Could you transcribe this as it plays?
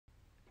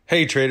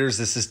Hey traders,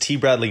 this is T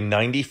Bradley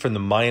 90 from the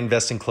My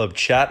Investing Club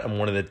chat. I'm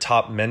one of the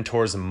top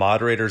mentors and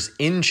moderators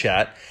in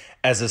chat.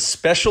 As a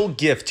special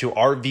gift to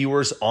our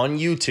viewers on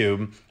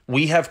YouTube,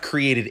 we have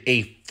created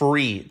a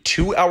free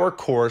 2-hour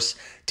course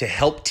to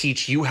help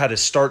teach you how to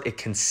start a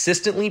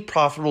consistently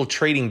profitable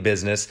trading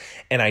business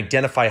and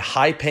identify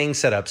high-paying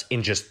setups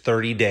in just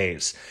 30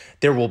 days.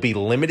 There will be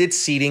limited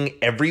seating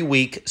every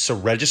week, so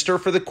register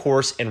for the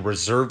course and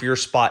reserve your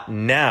spot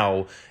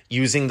now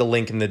using the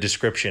link in the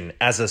description.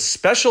 As a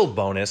special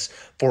bonus,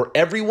 for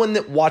everyone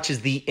that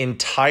watches the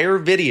entire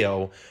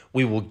video,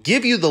 we will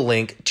give you the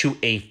link to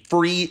a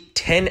free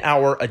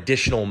 10-hour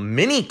additional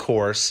mini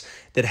course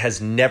that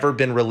has never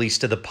been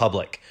released to the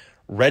public.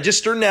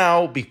 Register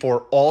now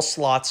before all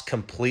slots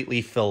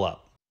completely fill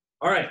up.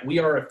 All right, we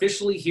are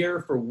officially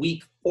here for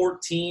week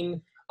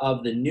 14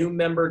 of the new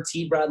member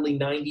T Bradley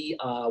 90,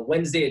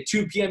 Wednesday at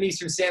 2 p.m.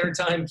 Eastern Standard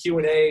Time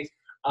Q&A.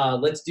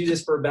 Let's do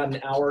this for about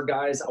an hour,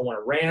 guys. I want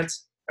to rant.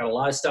 Got a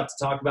lot of stuff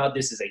to talk about.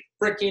 This is a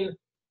freaking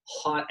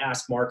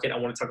hot-ass market. I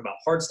want to talk about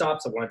hard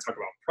stops. I want to talk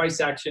about price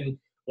action.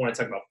 I want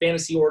to talk about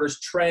fantasy orders,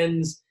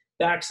 trends,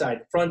 backside,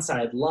 front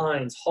side,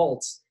 lines,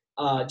 halts,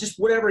 just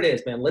whatever it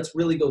is, man. Let's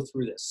really go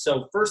through this.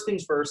 So first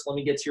things first, let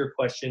me get to your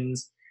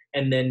questions,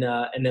 and then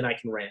I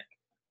can rant.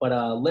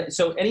 But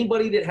so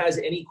anybody that has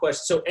any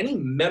questions, so any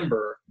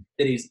member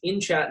that is in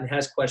chat and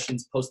has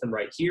questions, post them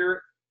right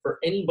here. For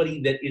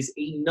anybody that is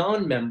a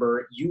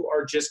non-member, you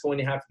are just going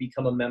to have to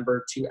become a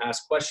member to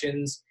ask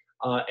questions,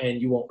 and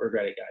you won't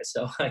regret it, guys.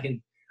 So I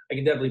can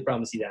definitely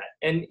promise you that.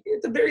 And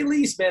at the very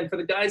least, man, for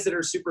the guys that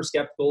are super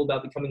skeptical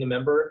about becoming a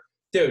member,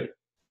 dude,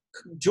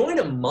 join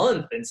a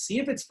month and see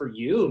if it's for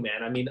you,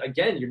 man. I mean,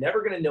 again, you're never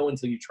going to know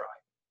until you try.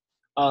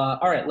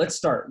 All right, let's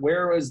start.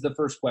 Where was the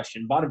first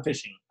question? Bottom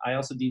fishing. I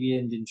also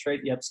deviated and didn't trade.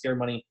 Yep, scare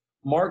money.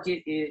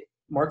 Market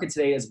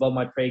today is above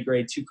my pay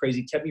grade. Too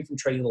crazy. Kept me from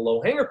trading the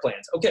low hanger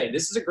plans. Okay,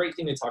 this is a great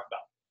thing to talk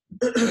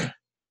about.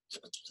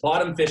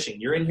 Bottom fishing.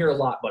 You're in here a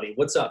lot, buddy.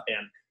 What's up,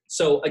 man?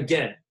 So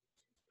again,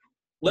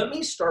 let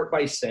me start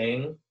by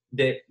saying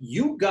that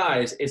you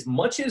guys, as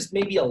much as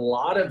maybe a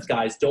lot of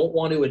guys don't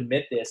want to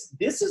admit this,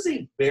 this is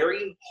a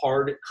very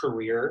hard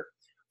career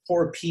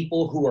for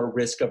people who are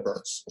risk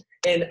averse.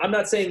 And I'm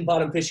not saying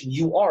bottom fishing,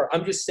 you are.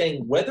 I'm just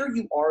saying whether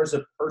you are as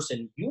a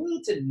person, you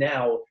need to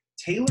now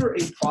tailor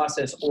a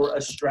process or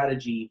a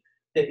strategy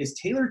that is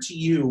tailored to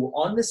you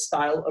on the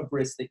style of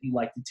risk that you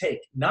like to take.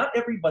 Not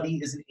everybody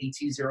is an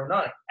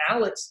AT09.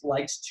 Alex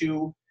likes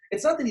to,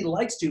 it's not that he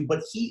likes to,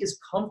 but he is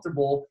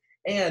comfortable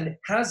and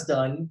has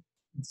done,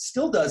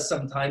 still does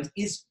sometimes,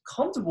 is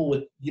comfortable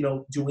with, you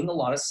know, doing a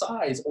lot of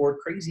size or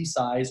crazy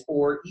size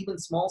or even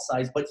small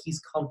size, but he's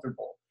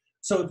comfortable.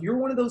 So if you're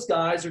one of those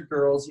guys or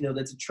girls, you know,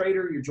 that's a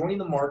trader, you're joining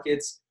the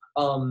markets,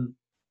 and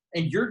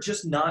you're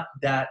just not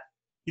that,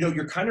 you know,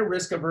 you're kind of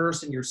risk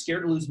averse and you're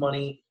scared to lose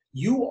money,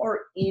 you are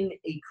in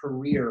a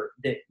career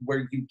that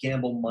where you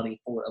gamble money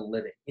for a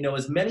living. You know,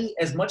 as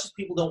much as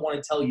people don't want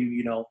to tell you,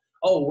 you know,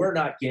 oh, we're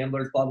not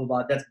gamblers, blah, blah,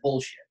 blah, that's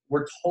bullshit.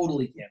 We're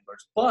totally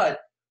gamblers, but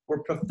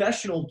we're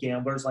professional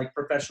gamblers, like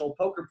professional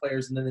poker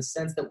players, and in the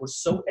sense that we're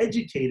so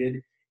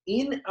educated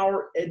in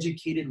our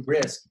educated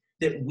risk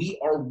that we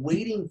are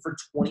waiting for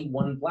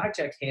 21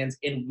 blackjack hands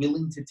and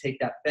willing to take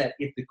that bet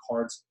if the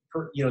cards,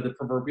 you know, the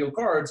proverbial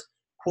cards,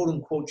 quote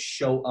unquote,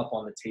 show up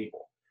on the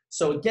table.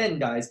 So again,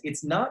 guys,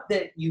 it's not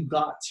that you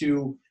got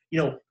to, you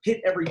know, hit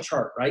every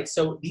chart, right?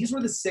 So these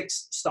were the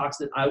 6 stocks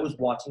that I was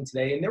watching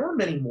today, and there were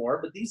many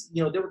more, but these,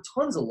 you know, there were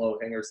tons of low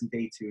hangers and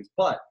day twos.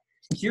 But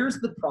here's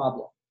the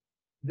problem.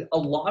 A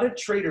lot of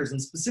traders,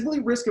 and specifically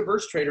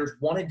risk-averse traders,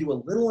 want to do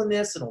a little in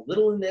this and a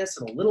little in this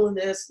and a little in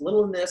this, a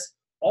little in this,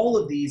 all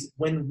of these,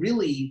 when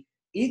really,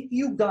 if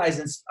you guys,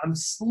 and I'm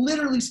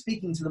literally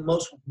speaking to the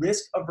most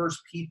risk-averse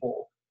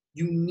people,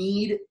 you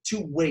need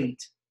to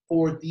wait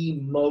for the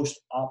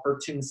most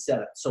opportune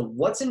setup. So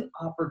what's an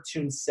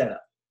opportune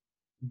setup?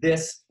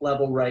 This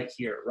level right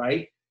here,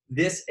 right?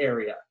 This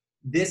area,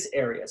 this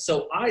area.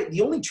 So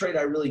the only trade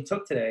I really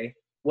took today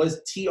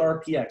was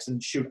TRPX,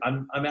 and shoot,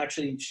 I'm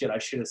actually, shit, I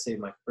should have saved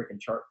my freaking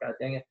chart, god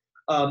dang it.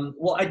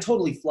 Well, I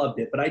totally flubbed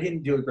it, but I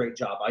didn't do a great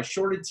job. I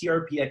shorted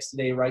TRPX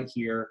today right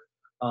here.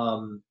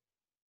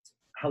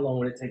 How long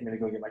would it take me to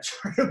go get my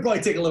chart? It'll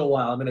probably take a little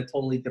while. I'm in a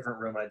totally different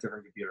room on a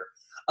different computer.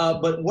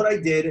 But what I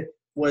did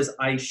was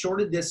I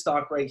shorted this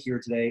stock right here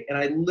today, and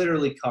I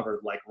literally covered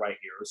like right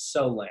here. It was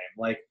so lame.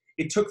 Like,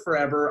 it took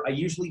forever. I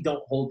usually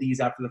don't hold these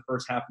after the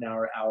first half an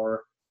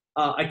hour.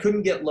 I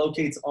couldn't get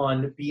locates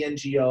on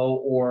BNGO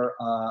or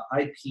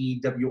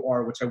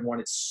IPWR, which I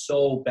wanted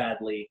so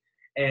badly.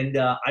 And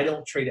I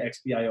don't trade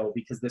XBIO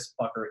because this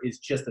fucker is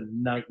just a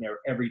nightmare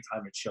every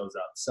time it shows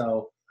up.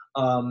 So,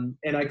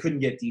 and I couldn't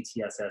get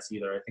DTSS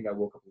either. I think I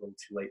woke up a little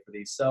too late for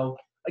these. So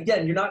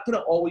again, you're not going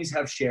to always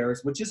have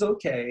shares, which is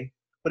okay.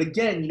 But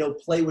again, you know,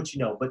 play what you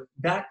know. But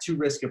back to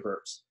risk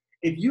averse.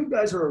 If you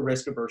guys are a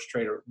risk averse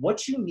trader,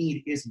 what you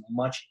need is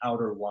much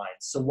outer lines.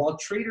 So while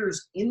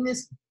traders in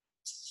this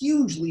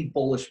hugely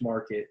bullish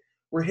market,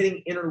 we're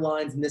hitting inner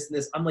lines and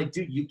this, I'm like,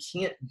 dude, you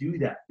can't do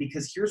that,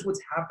 because here's what's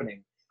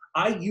happening.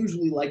 I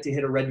usually like to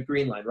hit a red to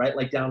green line, right?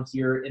 Like down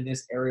here in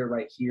this area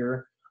right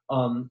here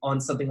on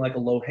something like a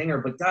low hanger.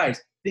 But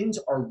guys, things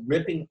are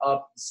ripping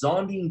up,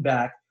 zombieing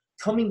back,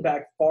 coming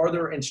back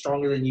farther and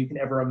stronger than you can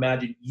ever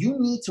imagine. You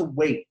need to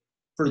wait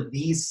for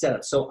these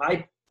setups. So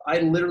I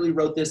literally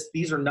wrote this.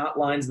 These are not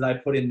lines that I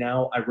put in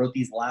now. I wrote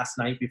these last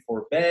night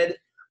before bed.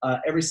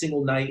 Every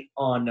single night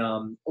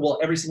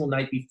every single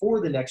night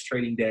before the next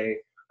trading day,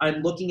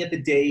 I'm looking at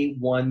the day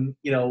one,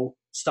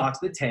 stocks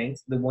that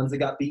tanked, the ones that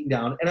got beaten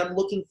down, and I'm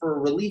looking for a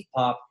relief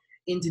pop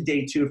into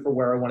day two for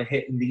where I want to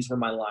hit, and these were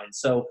my lines.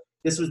 So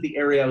this was the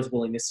area I was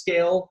willing to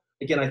scale.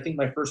 Again, I think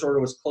my first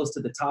order was close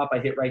to the top. I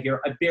hit right here.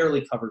 I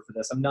barely covered for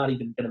this. I'm not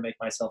even going to make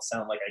myself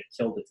sound like I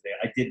killed it today.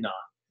 I did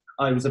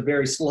not. It was a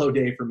very slow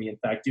day for me, in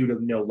fact, due to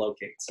no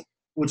locates,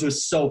 which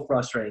was so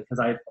frustrating because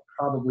I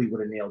probably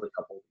would have nailed a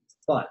couple of these.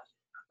 But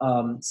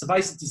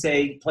suffice it to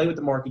say, play what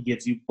the market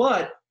gives you.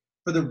 But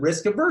for the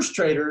risk-averse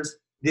traders,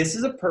 this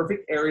is a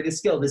perfect area to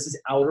scale. This is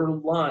outer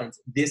lines.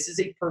 This is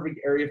a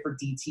perfect area for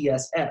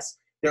DTSS.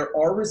 There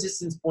are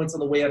resistance points on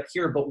the way up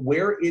here, but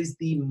where is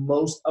the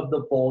most of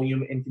the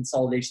volume and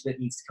consolidation that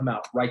needs to come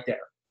out? Right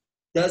there.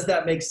 Does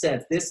that make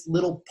sense? This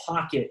little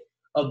pocket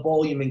of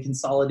volume and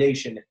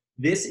consolidation,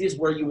 this is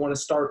where you want to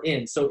start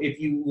in. So if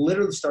you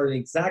literally started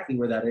exactly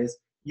where that is,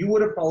 you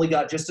would have probably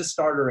got just a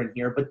starter in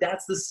here, but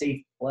that's the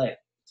safe play.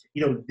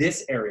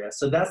 This area.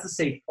 So that's the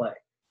safe play.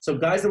 So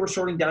guys that were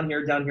shorting down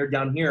here, down here,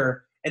 down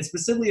here, and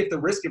specifically if the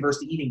risk averse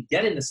to even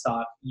get into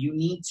stock, you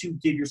need to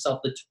give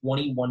yourself the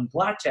 21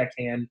 blackjack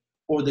hand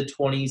or the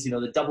 20s,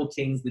 the double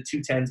kings, the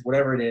 210s,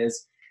 whatever it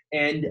is,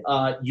 and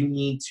you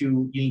need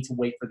to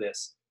wait for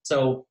this.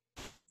 So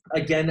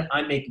again,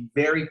 I make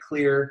very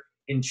clear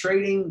in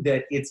trading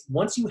that it's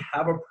once you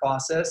have a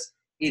process,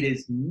 it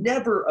is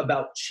never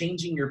about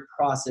changing your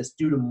process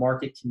due to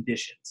market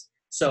conditions.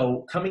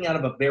 So coming out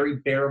of a very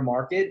bear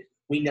market,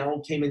 we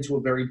now came into a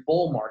very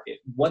bull market.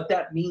 What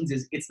that means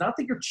is it's not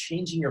that you're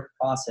changing your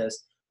process,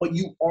 but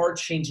you are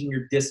changing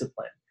your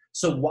discipline.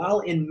 So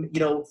while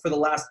for the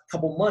last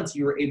couple months,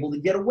 you were able to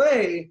get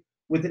away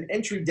with an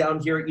entry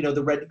down here,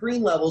 the red to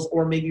green levels,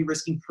 or maybe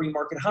risking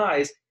pre-market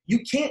highs, you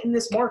can't in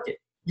this market.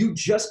 You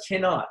just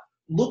cannot.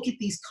 Look at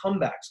these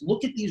comebacks.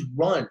 Look at these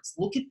runs.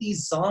 Look at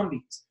these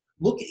zombies.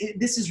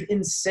 This is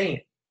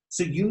insane.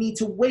 So you need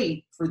to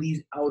wait for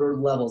these outer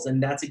levels,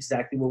 and that's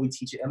exactly what we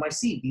teach at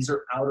MIC. These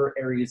are outer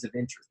areas of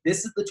interest.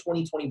 This is the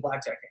 2020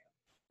 blackjack hand.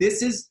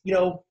 This is,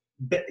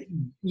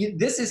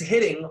 this is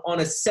hitting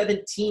on a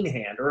 17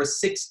 hand or a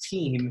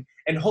 16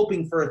 and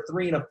hoping for a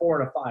 3 and a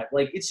 4 and a 5.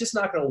 Like, it's just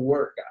not going to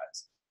work,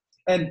 guys.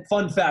 And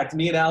fun fact,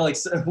 me and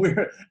Alex,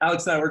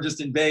 Alex and I were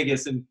just in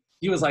Vegas, and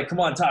he was like, come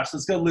on, Tosh,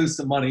 let's go lose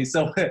some money.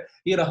 So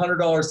he had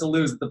 $100 to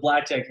lose at the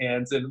blackjack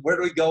hands. And where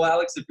do we go,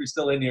 Alex, if you're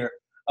still in here?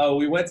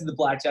 We went to the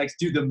blackjacks.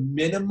 Dude, the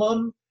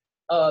minimum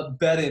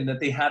bet-in that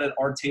they had at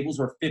our tables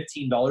were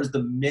 $15,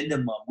 the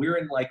minimum. We were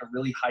in like a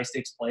really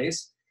high-stakes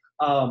place,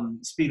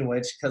 speaking of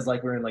which, because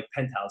like we're in like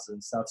penthouses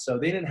and stuff. So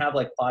they didn't have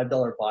like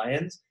 $5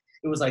 buy-ins.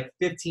 It was like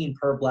 15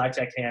 per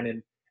blackjack hand.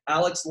 And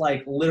Alex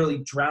like literally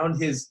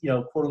drowned his,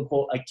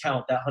 quote-unquote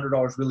account, that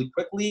 $100 really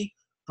quickly,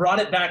 brought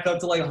it back up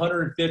to like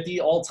 150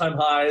 all-time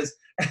highs,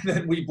 and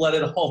then we bled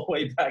it all the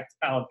way back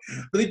down.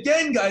 But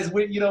again, guys,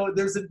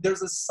 there's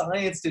a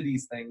science to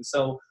these things.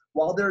 So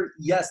while there's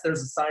a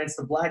science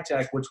to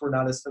blackjack, which we're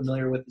not as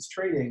familiar with as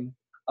trading,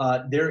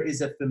 there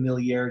is a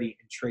familiarity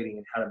in trading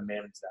and how to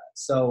manage that.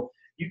 So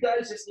you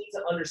guys just need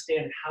to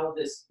understand how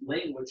this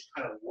language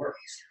kind of works.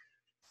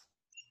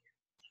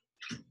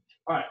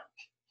 All right,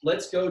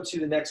 let's go to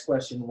the next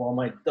question. While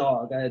I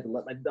had to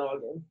let my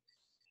dog in.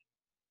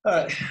 All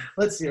right,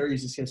 let's see. Or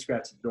he's just going to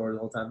scratch the door the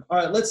whole time. All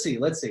right, let's see.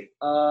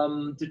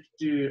 OCOs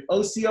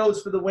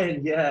for the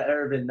win. Yeah,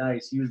 Ervin,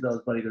 nice. Use those,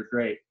 buddy. They're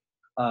great.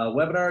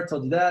 Webinar,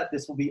 told you that.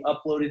 This will be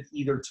uploaded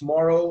either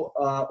tomorrow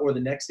or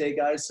the next day,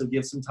 guys, so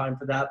give some time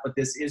for that. But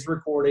this is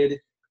recorded,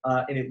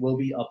 and it will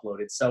be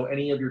uploaded. So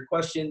any of your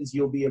questions,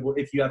 you'll be able,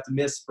 if you have to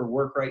miss for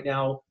work right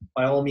now,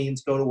 by all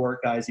means, go to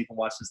work, guys. You can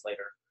watch this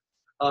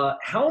later.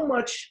 How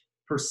much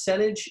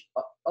percentage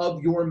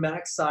of your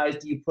max size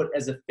do you put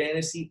as a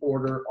fantasy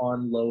order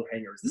on low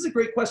hangers? This is a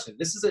great question.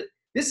 This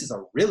is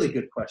a really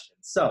good question.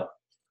 So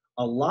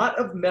a lot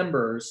of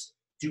members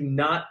do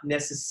not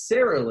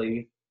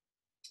necessarily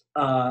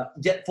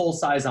get full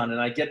size on, and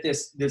I get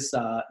this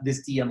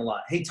DM a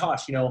lot. Hey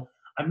Tosh,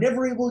 I'm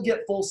never able to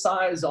get full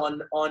size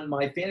on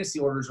my fantasy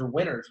orders or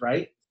winners,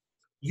 right?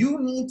 You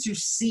need to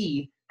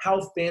see how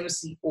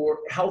fantasy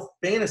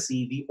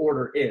the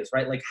order is,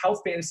 right? Like how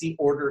fantasy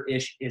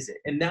order-ish is it?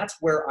 And that's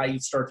where I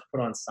start to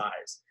put on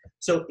size.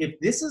 So if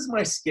this is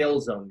my scale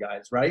zone,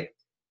 guys, right?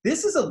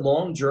 This is a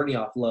long journey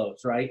off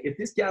lows, right? If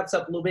this gaps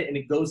up a little bit and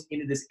it goes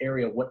into this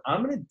area, what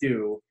I'm gonna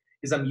do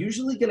is I'm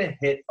usually gonna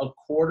hit a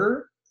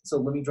quarter. So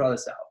let me draw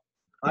this out.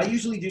 I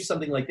usually do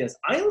something like this.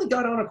 I only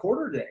got on a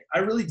quarter today. I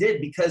really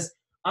did, because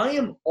I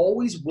am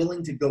always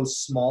willing to go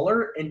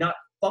smaller and not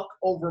fuck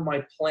over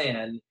my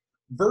plan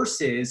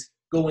versus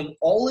going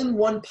all in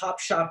one pop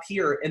shop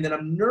here, and then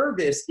I'm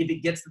nervous if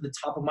it gets to the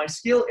top of my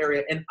scale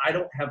area and I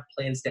don't have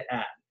plans to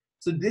add.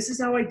 So this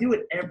is how I do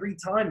it every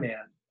time,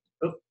 man.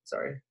 Oh,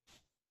 sorry.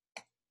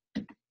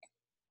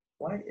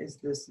 Why is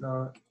this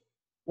not?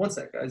 One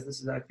sec, guys.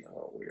 This is acting a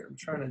little weird. I'm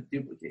trying to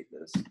duplicate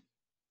this.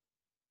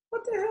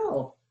 What the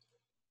hell?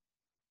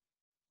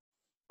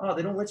 Oh,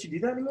 they don't let you do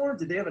that anymore?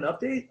 Did they have an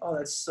update? Oh,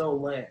 that's so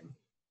lame.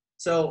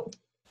 So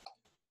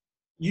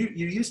you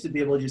used to be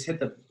able to just hit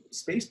the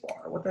space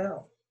bar. What the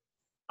hell?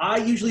 I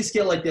usually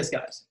scale like this,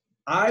 guys.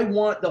 I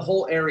want the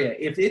whole area.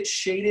 If it's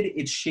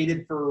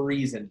shaded for a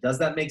reason. Does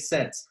that make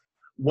sense?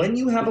 When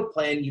you have a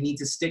plan, you need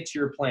to stick to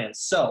your plan.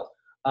 So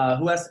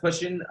who asked the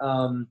question?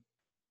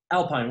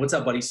 Alpine, what's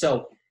up, buddy?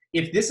 So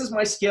if this is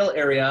my scale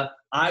area,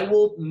 I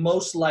will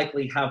most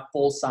likely have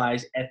full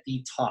size at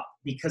the top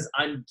because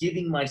I'm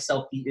giving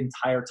myself the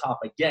entire top.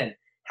 Again,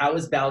 how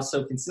is Bao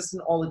so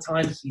consistent all the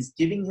time? He's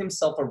giving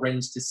himself a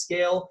range to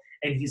scale,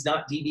 and he's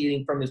not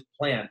deviating from his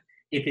plan.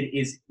 If it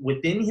is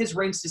within his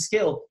range to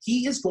scale,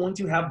 he is going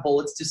to have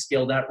bullets to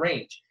scale that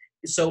range.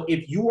 So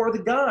if you are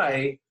the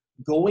guy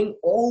going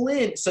all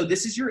in, so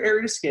this is your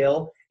area to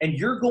scale, and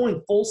you're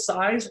going full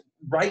size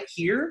right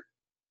here,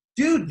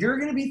 dude, you're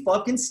going to be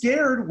fucking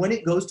scared when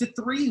it goes to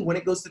 3, when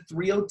it goes to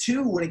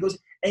 302, when it goes,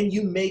 and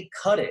you may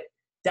cut it.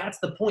 That's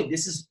the point.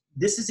 This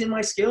is in my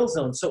scale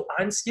zone. So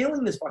I'm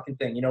scaling this fucking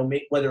thing, you know,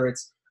 whether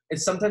it's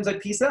sometimes I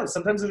piece out.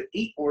 Sometimes there's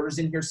 8 orders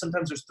in here.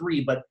 Sometimes there's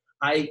 3, but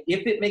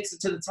if it makes it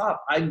to the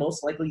top, I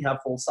most likely have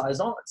full size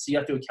on. So you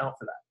have to account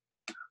for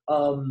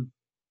that.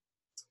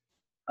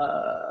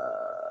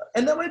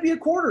 And that might be a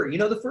quarter. You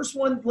know, the first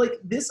one like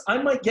this,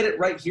 I might get it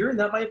right here, and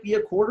that might be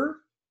a quarter,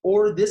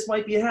 or this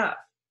might be a half.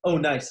 Oh,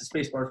 nice. The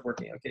space bar is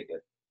working. Okay, good.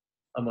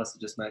 I must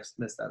have just messed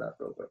that up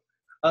real quick.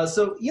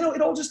 So, you know,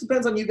 it all just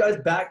depends on you guys.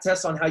 Back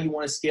test on how you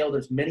want to scale.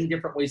 There's many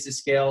different ways to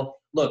scale.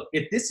 Look,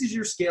 if this is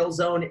your scale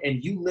zone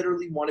and you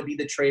literally want to be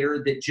the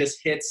trader that just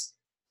hits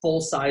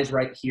full size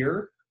right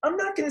here, I'm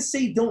not going to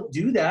say don't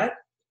do that.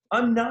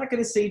 I'm not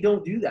going to say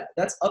don't do that.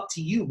 That's up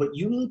to you, but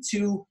you need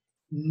to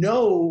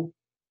know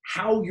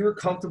how you're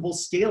comfortable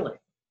scaling.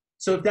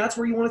 So if that's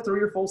where you want to throw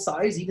your full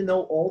size, even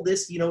though all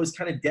this, you know, is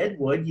kind of dead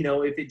wood, you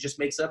know, if it just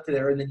makes up to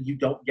there and then you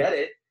don't get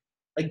it,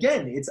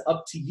 again, it's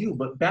up to you.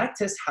 But back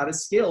test how to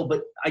scale,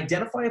 but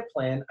identify a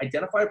plan,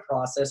 identify a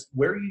process,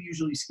 where you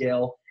usually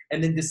scale,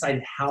 and then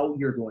decide how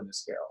you're going to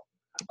scale.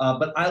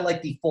 But I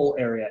like the full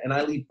area, and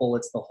I leave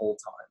bullets the whole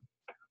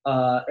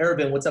time.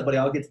 Arabin, what's up, buddy?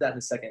 I'll get to that in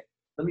a second.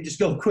 Let me just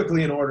go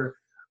quickly in order.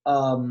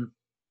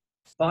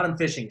 Bottom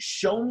fishing.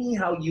 Show me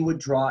how you would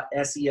draw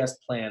SES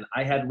plan.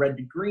 I had red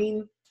to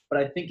green, but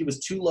I think it was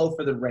too low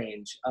for the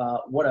range.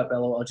 What up,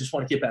 LOL? Just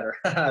want to get better.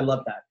 I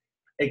love that.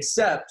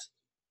 Except,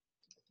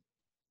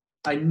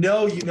 I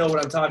know you know what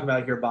I'm talking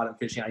about here, bottom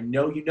fishing. I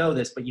know you know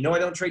this, but you know I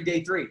don't trade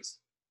day 3s.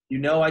 You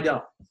know I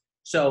don't.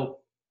 So,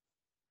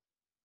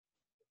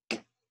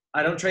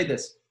 I don't trade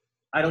this.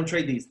 I don't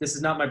trade these. This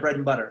is not my bread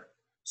and butter.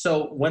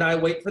 So when I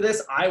wait for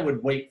this, I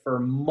would wait for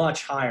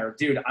much higher.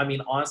 Dude, I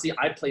mean, honestly,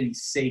 I play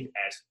these safe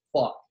as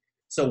fuck.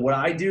 So what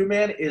I do,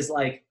 man, is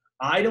like,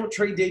 I don't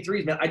trade day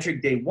 3s, man. I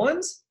trade day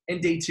 1s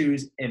and day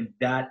 2s, and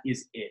that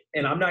is it.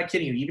 And I'm not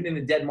kidding you. Even in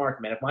a dead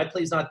market, man, if my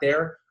play's not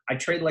there, I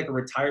trade like a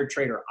retired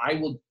trader. I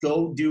will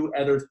go do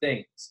other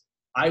things.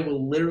 I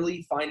will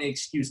literally find an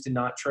excuse to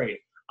not trade.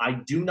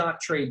 I do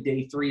not trade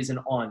day 3s and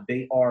on.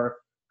 They are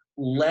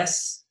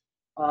less,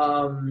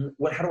 how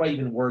do I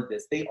even word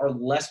this? They are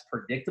less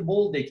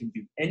predictable. They can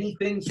do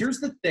anything. Here's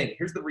the thing.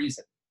 Here's the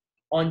reason.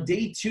 On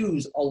day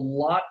 2s, a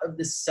lot of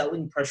the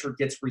selling pressure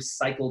gets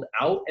recycled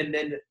out, and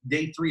then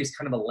day 3 is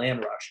kind of a land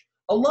rush.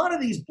 A lot of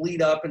these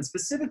bleed up, and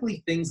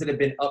specifically things that have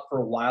been up for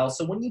a while.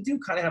 So when you do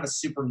kind of have a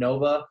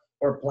supernova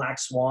or black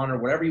swan or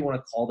whatever you want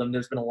to call them,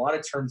 there's been a lot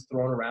of terms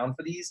thrown around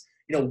for these.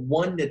 You know,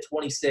 1 to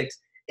 26,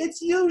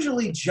 it's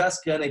usually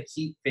just going to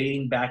keep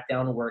fading back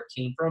down to where it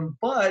came from.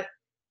 But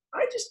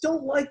I just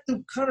don't like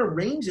the kind of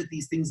range that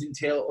these things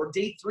entail. Or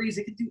day 3s,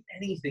 it could do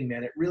anything,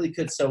 man. It really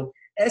could. So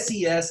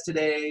SES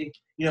today,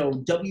 you know,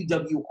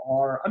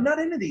 WWR. I'm not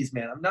into these,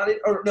 man. I'm not in,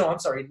 or no, I'm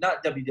sorry,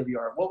 not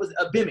WWR. What was it?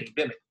 Bimming.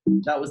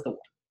 That was the one.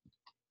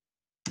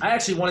 I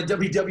actually wanted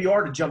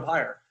WWR to jump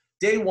higher.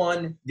 Day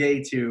 1,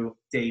 day 2,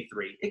 day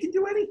 3. It can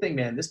do anything,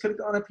 man. This could have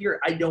gone up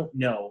here. I don't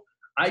know.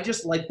 I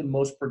just like the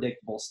most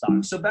predictable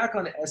stock. So back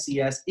on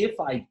SES, if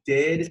I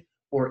did,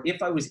 or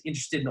if I was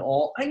interested in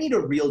all, I need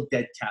a real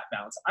dead cat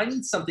bounce. I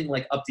need something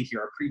like up to here,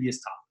 our previous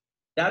top.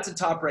 That's a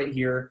top right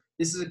here.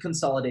 This is a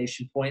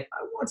consolidation point.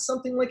 I want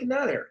something like in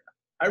that area.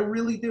 I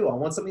really do. I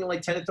want something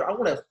like 10 to 3. I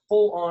want a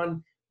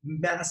full-on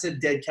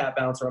massive dead cat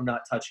bounce, or I'm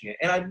not touching it.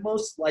 And I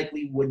most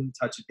likely wouldn't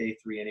touch a day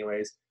 3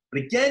 anyways.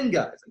 But again,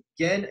 guys,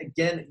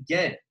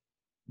 again,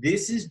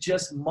 this is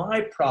just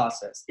my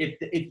process.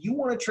 If you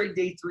want to trade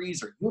day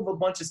 3s, or you have a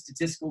bunch of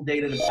statistical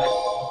data to back,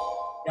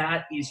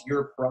 that is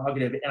your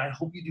prerogative, and I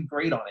hope you do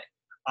great on it.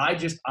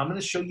 I'm going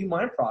to show you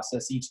my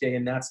process each day,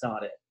 and that's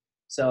not it.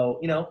 So,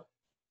 you know,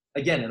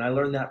 again, and I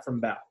learned that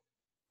from Bao.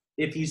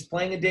 If he's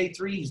playing a day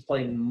 3, he's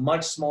playing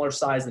much smaller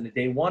size than a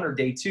day 1 or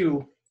day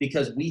 2,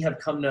 because we have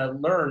come to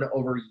learn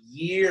over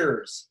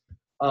years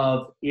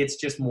of it's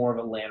just more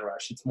of a land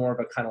rush. It's more of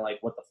a kind of like,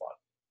 what the fuck?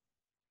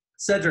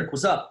 Cedric,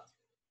 what's up?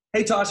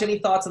 Hey, Tosh, any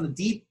thoughts on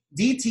the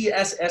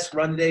DTSS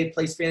run today?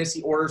 Place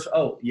fantasy orders.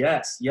 Oh,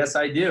 yes. Yes,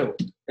 I do.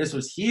 This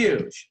was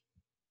huge.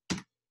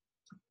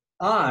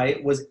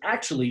 I was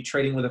actually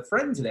trading with a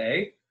friend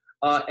today,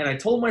 and I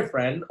told my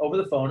friend over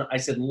the phone, I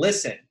said,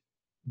 listen,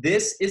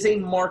 this is a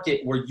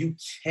market where you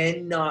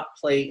cannot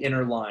play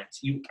inner lines.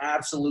 You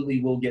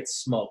absolutely will get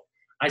smoked.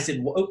 I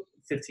said, well,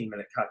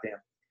 15-minute, goddamn.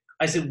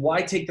 I said,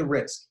 why take the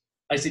risk?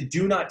 I said,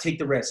 do not take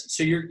the risk.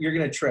 So you're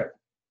going to trip.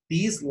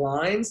 These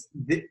lines,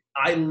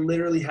 I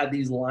literally had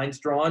these lines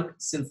drawn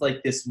since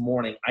like this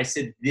morning. I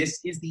said, this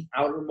is the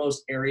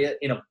outermost area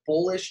in a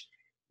bullish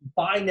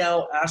buy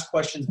now, ask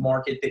questions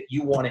market that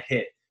you want to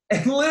hit.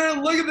 And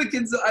literally, look at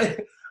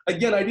the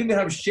again, I didn't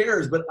have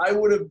shares, but I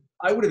would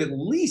have at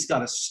least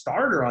got a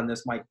starter on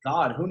this. My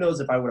God, who knows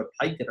if I would have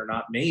piked it or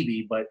not,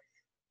 maybe. But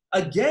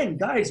again,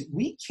 guys,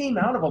 we came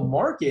out of a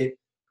market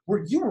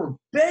where you were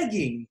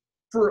begging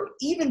for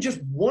even just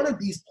one of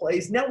these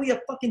plays. Now we have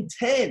fucking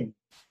 10.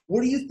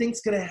 What do you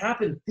think's going to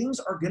happen? Things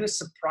are going to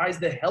surprise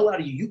the hell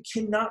out of you. You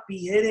cannot be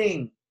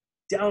hitting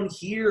down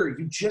here.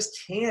 You just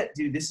can't,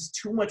 dude. This is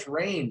too much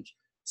range.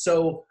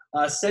 So,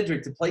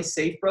 Cedric, to play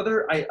safe,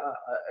 brother, I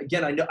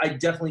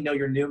definitely know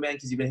you're new, man,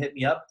 because you've been hitting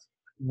me up.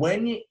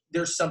 When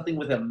there's something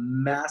with a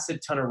massive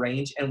ton of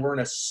range and we're in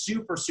a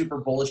super, super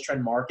bullish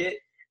trend market,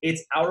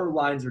 it's outer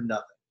lines or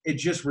nothing. It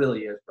just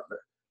really is,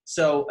 brother.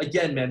 So,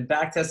 again, man,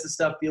 back test the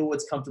stuff, feel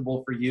what's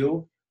comfortable for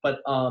you.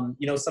 But,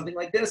 something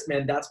like this,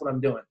 man, that's what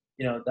I'm doing.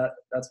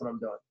 That's what I'm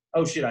doing.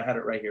 Oh, shit, I had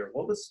it right here.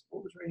 What was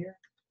right here?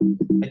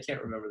 I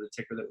can't remember the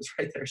ticker that was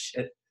right there.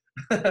 Shit.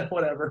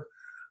 Whatever.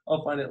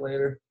 I'll find it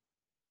later.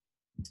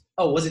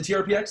 Oh, was it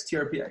TRPX?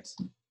 TRPX.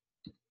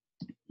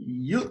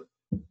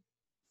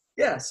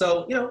 Yeah,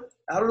 so,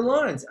 outer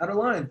lines.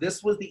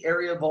 This was the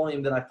area of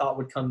volume that I thought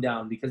would come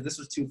down because this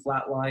was too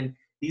flat line.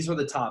 These were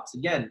the tops.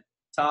 Again,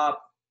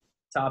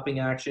 topping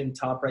action,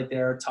 top right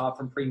there, top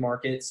from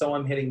pre-market. So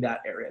I'm hitting that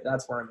area.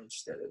 That's where I'm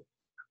interested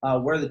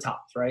in. Where are the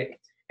tops, right?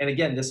 And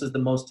again, this is the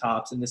most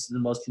tops, and this is the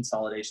most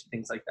consolidation,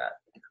 things like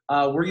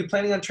that. Were you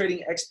planning on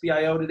trading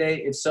XBIO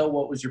today? If so,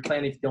 what was your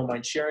plan, if you don't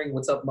mind sharing?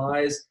 What's up,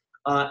 Mize?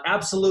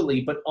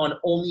 Absolutely, but on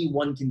only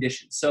one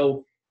condition.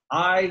 So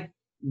I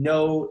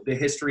know the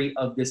history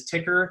of this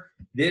ticker.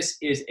 This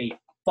is a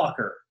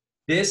fucker.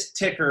 This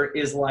ticker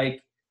is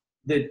like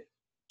the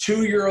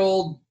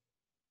 2-year-old,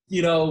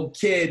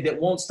 kid that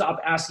won't stop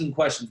asking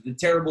questions, the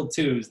terrible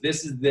twos.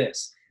 This is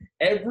this.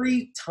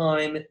 Every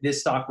time this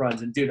stock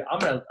runs, and dude, I'm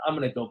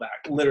gonna go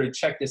back. Literally,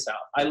 check this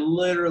out. I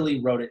literally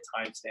wrote it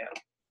timestamp.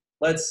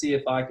 Let's see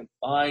if I can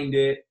find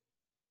it.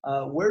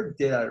 Where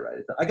did I write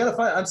it? I gotta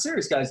find. I'm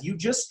serious, guys. You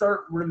just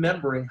start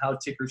remembering how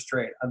tickers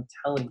trade. I'm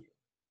telling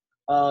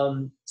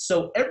you.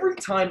 So every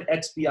time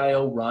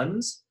XBIO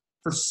runs,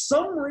 for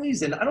some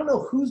reason, I don't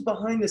know who's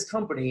behind this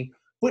company,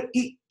 but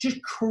it just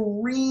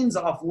careens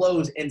off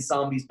lows and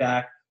zombies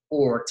back,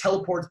 or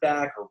teleports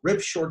back, or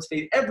rips shorts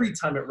fade every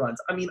time it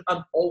runs. I mean,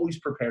 I'm always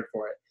prepared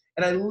for it.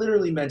 And I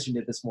literally mentioned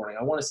it this morning.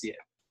 I want to see it.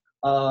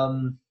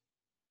 I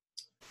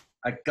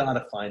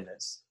gotta find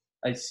this.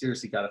 I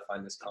seriously gotta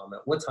find this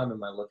comment. What time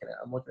am I looking at?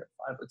 I'm looking at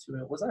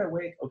 5:02. Was I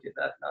awake? Okay,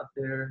 that not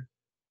there.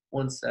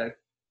 One sec.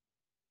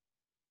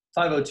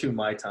 5:02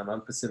 my time.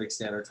 I'm Pacific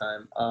Standard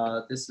Time.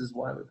 This is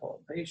why we call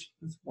it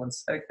patience. One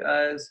sec,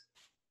 guys.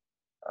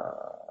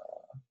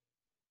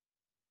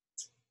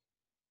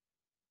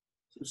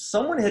 So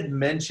someone had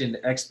mentioned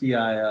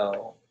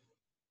XBIO.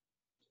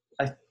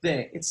 I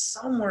think it's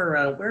somewhere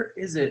around. Where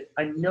is it?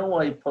 I know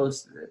I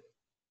posted it.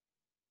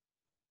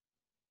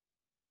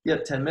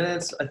 Yep, 10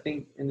 minutes, I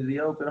think, into the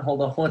open.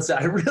 Hold on one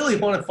sec. I really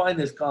want to find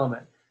this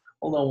comment.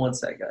 Hold on one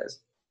sec,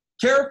 guys.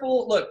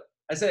 Careful. Look,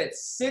 I said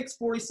it's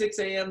 6:46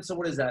 a.m., so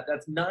what is that?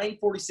 That's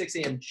 9:46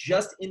 a.m.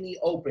 just in the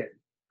open.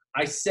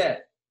 I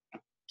said,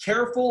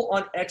 careful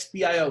on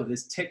XBIO.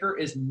 This ticker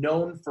is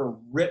known for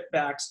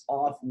ripbacks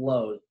off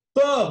lows.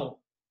 Boom.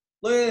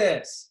 Look at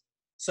this.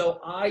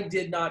 So I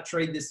did not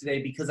trade this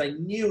today because I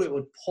knew it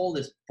would pull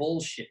this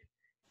bullshit.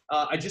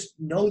 I just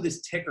know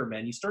this ticker,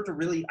 man. You start to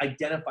really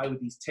identify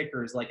with these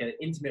tickers like an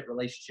intimate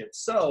relationship.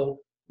 So,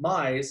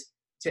 Mize,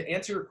 to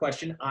answer your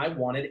question, I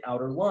wanted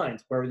outer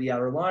lines. Where were the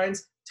outer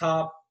lines?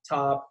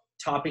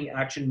 Topping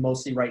action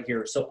mostly right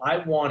here. So I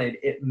wanted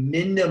it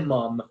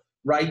minimum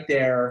right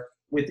there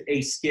with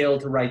a scale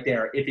to right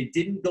there. If it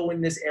didn't go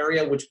in this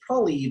area, which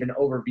probably even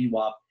over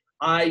VWAP,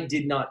 I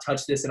did not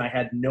touch this, and I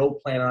had no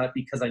plan on it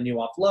because I knew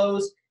off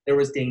lows there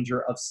was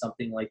danger of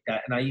something like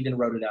that, and I even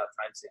wrote it out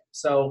timestamp.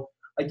 So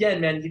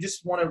again, man, you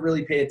just want to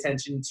really pay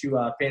attention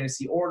to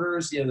fantasy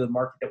orders, the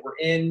market that we're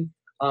in.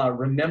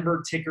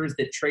 Remember tickers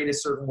that trade a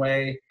certain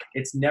way.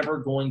 It's never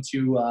going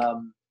to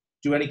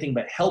do anything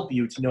but help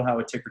you to know how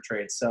a ticker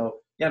trades. So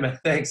yeah, man,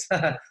 thanks.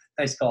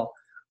 Nice call.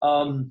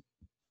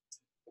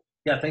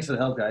 Yeah, thanks for the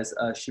help, guys.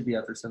 Should be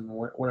out there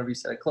somewhere. Whenever you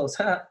said close.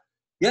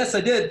 Yes,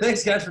 I did.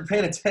 Thanks, guys, for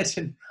paying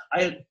attention.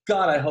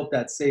 God, I hope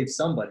that saved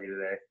somebody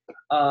today.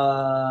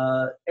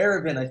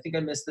 Aravind, I think I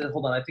missed it.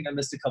 Hold on, I think I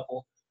missed a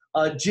couple.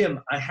 Jim,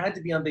 I had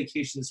to be on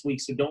vacation this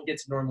week, so don't get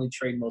to normally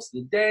trade most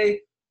of the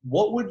day.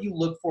 what would you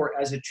look for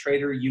as a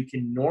trader? You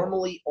can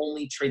normally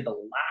only trade the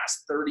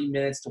last 30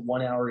 minutes to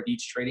 1 hour of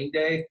each trading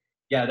day.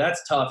 Yeah,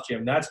 that's tough,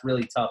 Jim. That's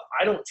really tough.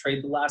 I don't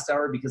trade the last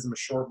hour because I'm a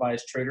short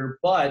bias trader.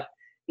 But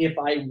if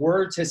I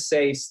were to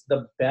say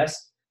the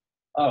best,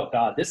 oh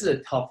God, this is a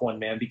tough one,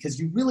 man, because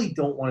you really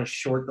don't want to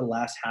short the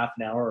last half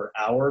an hour or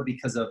hour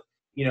because of,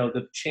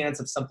 the chance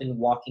of something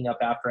walking up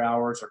after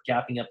hours or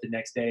gapping up the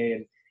next day.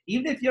 And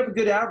even if you have a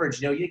good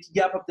average, you can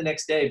gap up the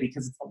next day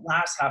because it's the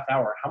last half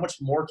hour. How much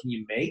more can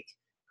you make?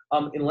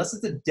 Unless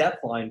it's a death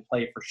line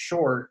play for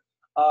short.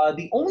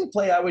 The only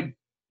play I would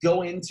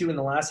go into in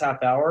the last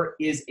half hour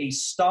is a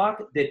stock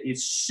that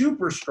is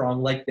super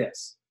strong like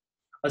this.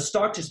 A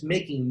stock just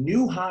making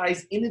new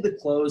highs into the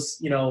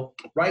close.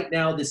 Right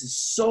now, this is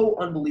so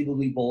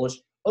unbelievably bullish.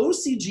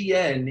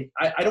 OCGN,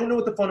 I don't know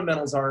what the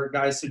fundamentals are,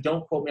 guys, so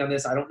don't quote me on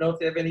this. I don't know if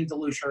they have any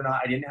dilution or not.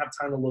 I didn't have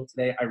time to look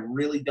today. I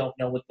really don't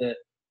know what the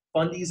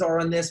fundies are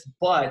on this,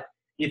 but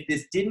if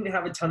this didn't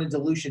have a ton of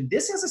dilution,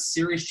 this has a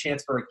serious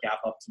chance for a gap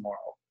up tomorrow.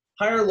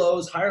 Higher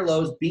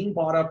lows, being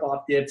bought up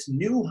off dips,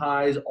 new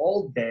highs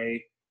all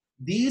day.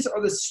 These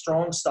are the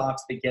strong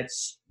stocks that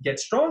get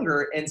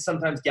stronger and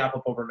sometimes gap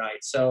up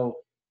overnight. So,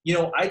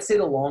 I'd say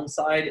the long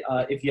side,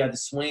 if you had to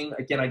swing,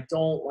 again, I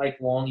don't like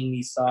longing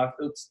these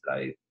stocks.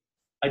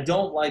 I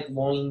don't like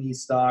longing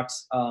these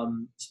stocks,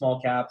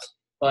 small caps,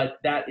 but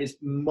that is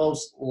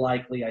most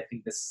likely, I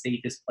think, the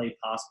safest play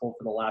possible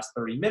for the last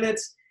 30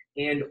 minutes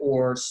and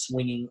or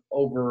swinging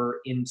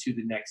over into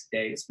the next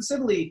day,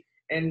 specifically,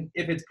 and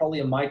if it's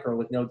probably a micro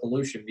with no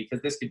dilution,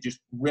 because this could just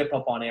rip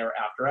up on air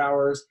after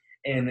hours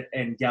and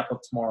gap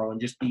up tomorrow and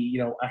just be,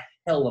 a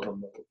hell of a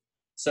move.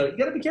 So you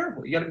got to be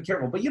careful.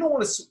 But you don't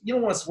want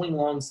to swing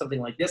long something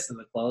like this in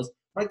the close.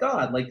 My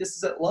God, this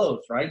is at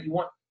lows, right? You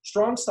want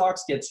strong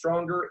stocks get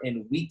stronger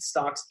and weak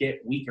stocks get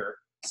weaker.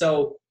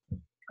 So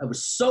I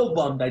was so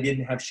bummed I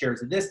didn't have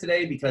shares of this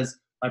today because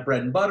my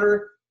bread and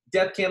butter,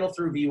 death candle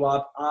through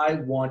VWAP, I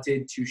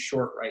wanted to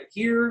short right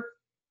here,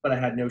 but I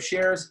had no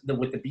shares.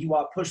 With the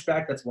VWAP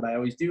pushback, that's what I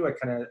always do. I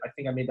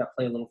think I made that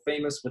play a little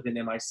famous within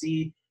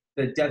MIC.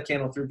 The death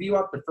candle through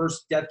VWAP, the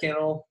first death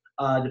candle,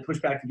 the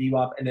pushback to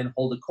VWAP, and then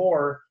hold a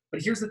core.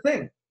 But here's the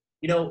thing.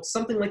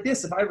 Something like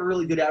this, if I have a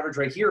really good average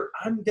right here,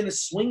 I'm going to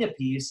swing a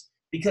piece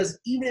because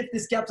even if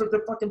this gaps up to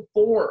fucking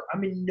 4,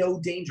 I'm in no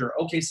danger.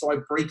 Okay, so I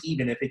break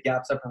even if it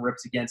gaps up and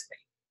rips against me.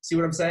 See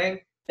what I'm saying?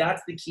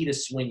 That's the key to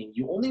swinging.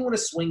 You only want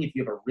to swing if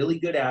you have a really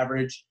good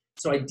average.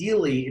 So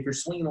ideally, if you're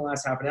swinging the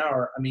last half an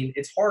hour,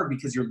 it's hard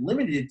because you're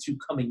limited to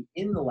coming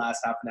in the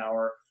last half an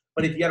hour.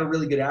 But if you had a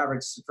really good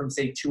average from,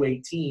 say,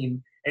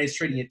 218 and it's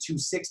trading at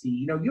 260,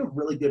 you have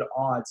really good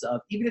odds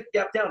of, even if you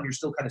gap down, you're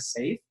still kind of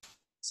safe.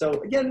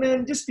 So again,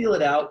 man, just feel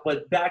it out,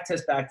 but back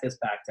test.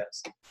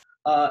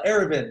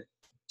 Aravind,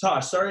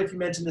 Tosh, sorry if you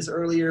mentioned this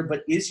earlier,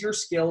 but is your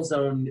scale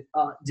zone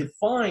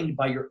defined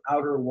by your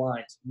outer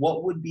lines?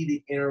 What would be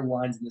the inner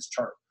lines in this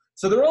chart?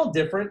 So they're all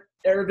different,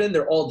 Aravind,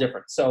 they're all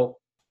different. So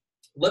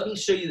let me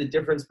show you the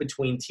difference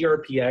between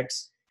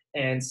TRPX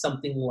and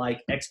something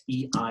like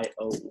XBIO.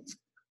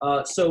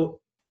 So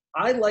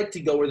I like to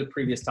go where the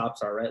previous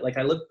tops are, right?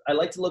 I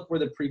like to look where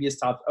the previous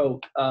tops,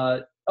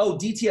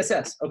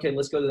 DTSS. Okay,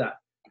 let's go to that.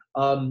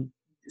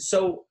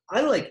 So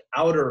I like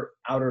outer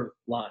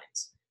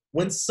lines.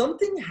 When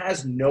something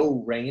has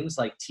no range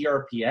like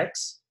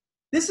TRPX,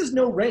 this is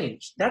no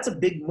range. That's a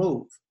big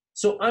move.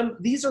 So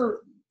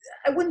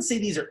I wouldn't say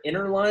these are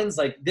inner lines.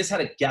 Like this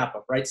had a gap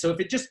up, right? So if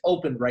it just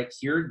opened right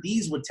here,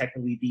 these would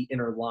technically be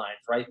inner lines,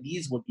 right?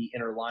 These would be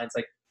inner lines,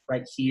 like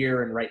right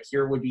here and right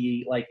here would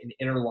be like an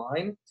inner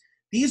line.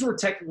 These were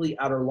technically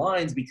outer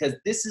lines because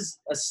this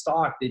is a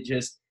stock that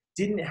just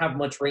didn't have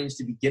much range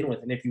to begin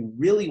with. And if you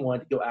really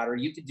wanted to go outer,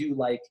 you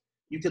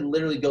could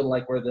literally go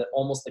to where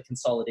almost the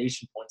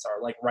consolidation points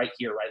are, like right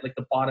here, right? Like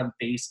the bottom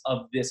base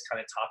of this kind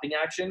of topping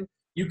action.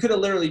 You could have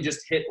literally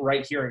just hit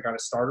right here and got a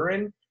starter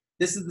in.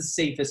 This is the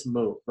safest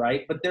move,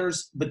 right? But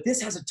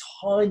this has a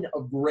ton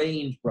of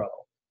range, bro.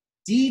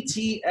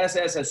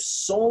 DTSS has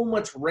so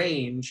much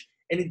range,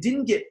 and it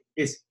didn't get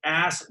its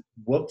ass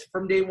whooped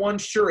from day one.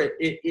 Sure,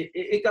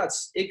 it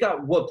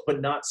got whooped,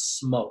 but not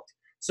smoked.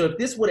 So if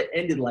this would have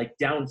ended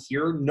down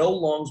here, no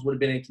longs would have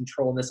been in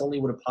control, and this only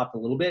would have popped a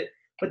little bit.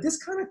 But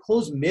this kind of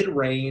closed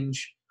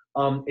mid-range.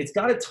 It's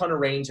got a ton of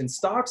range, and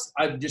stocks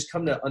I've just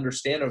come to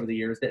understand over the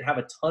years that have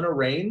a ton of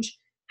range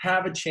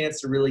have a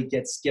chance to really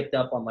get skipped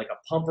up on a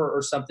pumper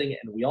or something.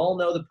 And we all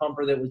know the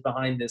pumper that was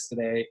behind this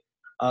today,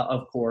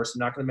 of course. I'm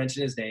not going to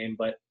mention his name,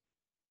 but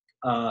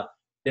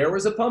there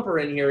was a pumper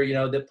in here,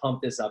 that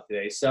pumped this up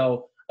today.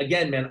 So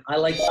again, man, I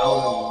like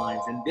outer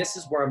lines, and this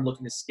is where I'm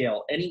looking to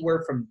scale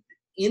anywhere from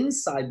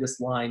inside this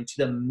line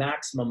to the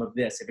maximum of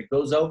this. If it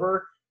goes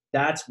over,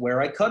 that's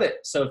where I cut it.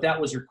 So if that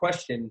was your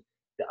question,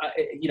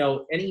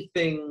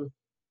 anything,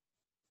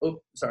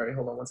 sorry,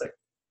 hold on one second.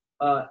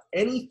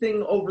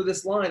 Anything over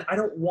this line, I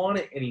don't want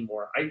it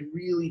anymore. I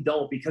really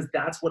don't, because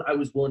that's what I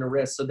was willing to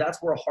risk. So that's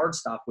where a hard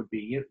stop would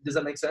be. Does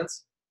that make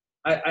sense?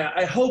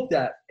 I hope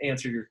that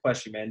answered your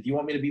question, man. Do you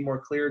want me to be more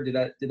clear? Did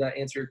that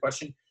answer your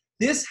question?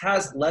 This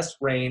has less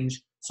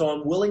range. So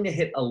I'm willing to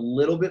hit a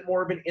little bit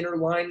more of an inner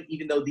line,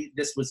 even though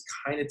this was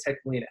kind of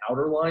technically an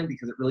outer line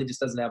because it really just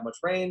doesn't have much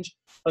range.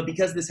 But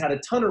because this had a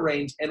ton of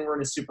range and we're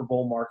in a super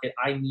bull market,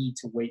 I need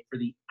to wait for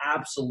the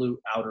absolute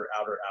outer.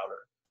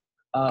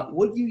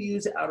 Would you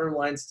use outer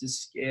lines to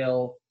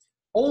scale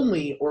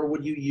only, or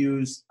would you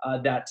use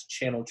that to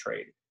channel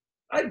trade?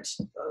 I'm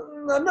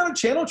not a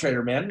channel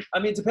trader, man. I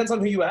mean, it depends on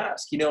who you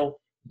ask.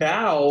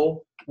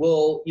 Bow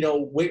will,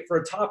 wait for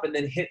a top and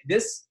then hit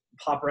this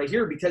pop right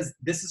here because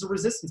this is a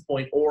resistance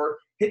point, or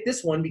hit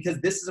this one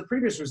because this is a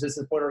previous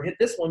resistance point, or hit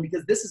this one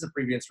because this is a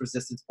previous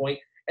resistance point,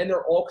 and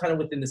they're all kind of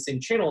within the same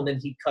channel, and then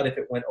he'd cut if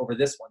it went over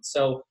this one.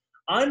 So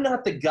I'm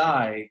not the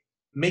guy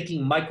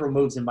making micro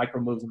moves and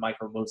micro moves and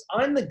micro moves.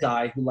 I'm the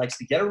guy who likes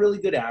to get a really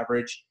good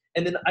average,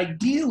 and then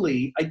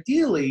ideally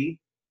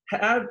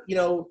have,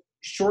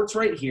 shorts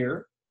right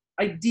here.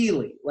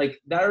 Ideally, like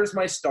there's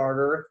my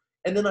starter.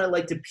 And then I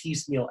like to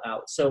piecemeal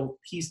out. So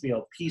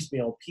piecemeal,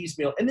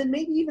 and then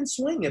maybe even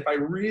swing if I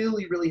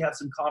really, really have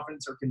some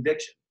confidence or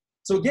conviction.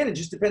 So again, it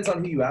just depends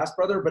on who you ask,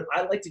 brother, but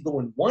I like to go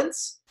in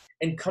once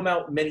and come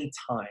out many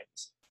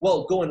times.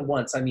 Well, go in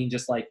once, I mean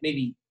just like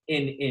maybe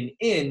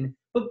in,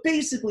 but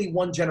basically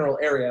one general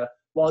area.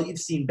 While you've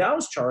seen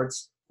Bow's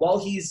charts, while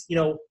he's,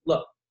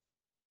 look,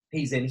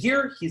 he's in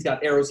here, he's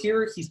got arrows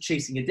here, he's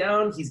chasing it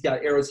down, he's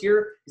got arrows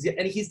here,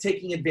 and he's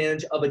taking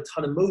advantage of a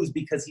ton of moves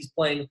because he's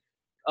playing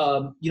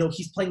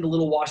he's playing the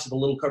little washes, the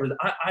little covers.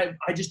 I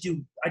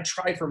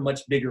try for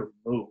much bigger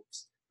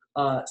moves.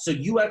 So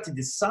you have to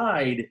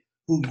decide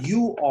who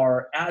you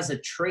are as a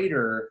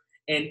trader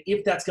and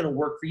if that's going to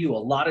work for you. A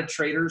lot of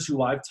traders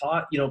who I've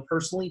taught,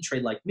 personally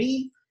trade like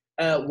me,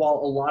 while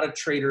a lot of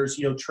traders,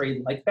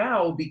 trade like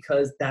Bow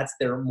because that's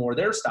their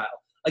style.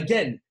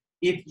 Again,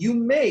 if you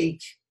make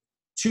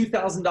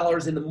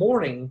 $2,000 in the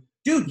morning,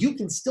 dude, you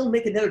can still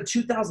make another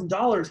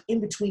 $2,000 in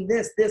between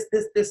this,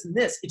 and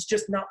this. It's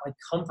just not my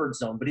comfort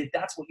zone. But if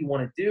that's what you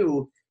want to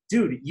do,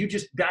 dude, you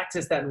just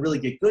backtest that and really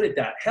get good at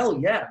that. Hell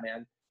yeah,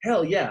 man.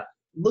 Hell yeah.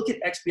 Look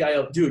at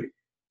XBIO. Dude,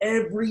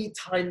 every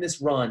time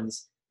this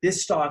runs,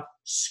 this stock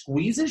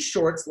squeezes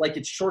shorts like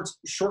it's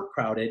short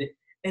crowded,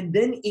 and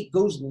then it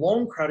goes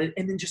long crowded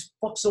and then just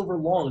fucks over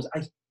longs.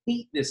 I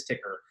hate this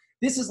ticker.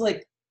 This is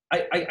like,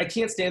 I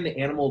can't stand the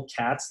animal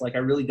cats. Like, I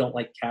really don't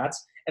like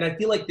cats. And I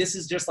feel like this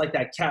is just like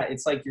that cat.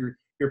 It's like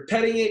you're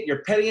petting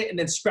it, and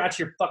then scratch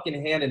your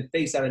fucking hand and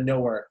face out of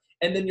nowhere.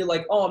 And then you're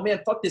like, oh man,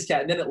 fuck this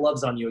cat. And then it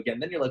loves on you again.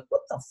 Then you're like,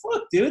 what the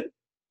fuck, dude?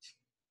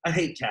 I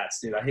hate cats,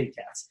 dude. I hate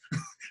cats.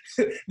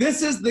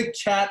 This is the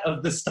cat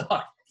of the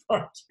stock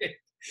market.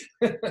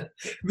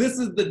 This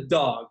is the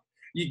dog.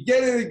 You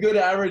get it a good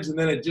average, and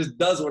then it just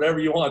does whatever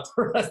you want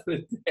the rest of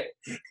the day.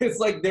 It's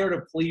like there to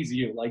please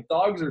you. Like,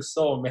 dogs are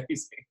so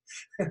amazing.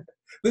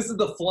 This is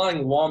the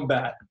flying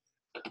wombat.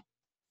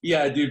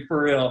 Yeah, dude,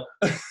 for real.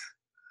 This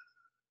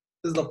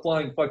is the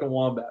flying fucking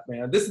wombat,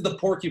 man. This is the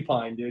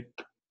porcupine, dude.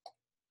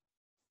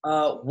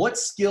 What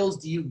skills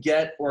do you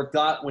get or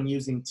got when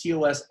using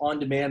TOS on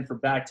demand for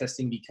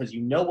backtesting because you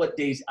know what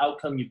day's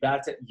outcome you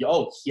backtest?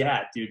 Oh,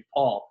 yeah, dude,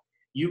 Paul.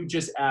 You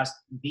just asked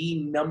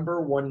the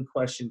number one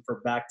question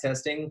for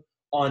backtesting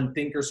on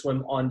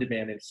Thinkorswim on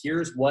demand. And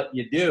here's what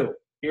you do.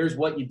 Here's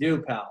what you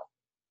do, pal.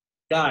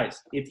 Guys,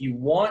 if you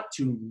want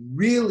to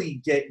really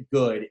get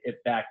good at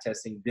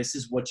backtesting, this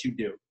is what you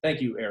do.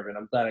 Thank you, Ervin.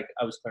 I'm glad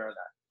I was clear on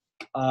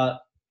that.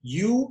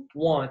 You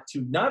want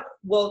to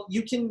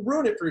you can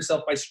ruin it for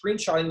yourself by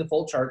screenshotting the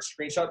full chart,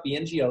 screenshot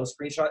BNGO,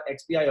 screenshot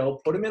XBIO,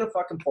 put them in a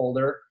fucking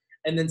folder,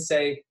 and then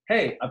say,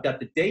 hey, I've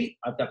got the date,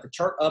 I've got the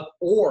chart up,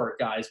 or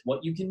guys,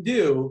 what you can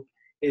do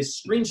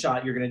is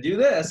screenshot. You're going to do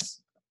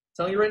this. I'm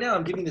telling you right now,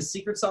 I'm giving the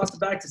secret sauce to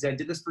backtesting. I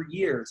did this for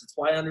years. It's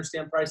why I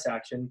understand price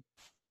action.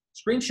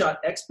 Screenshot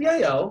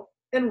XBIO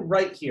and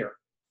right here.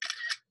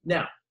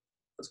 Now,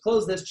 let's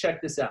close this,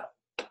 check this out.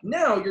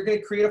 Now you're going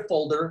to create a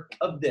folder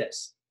of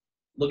this.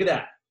 Look at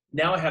that.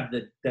 Now I have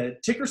the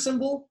ticker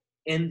symbol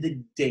and the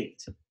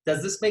date.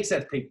 Does this make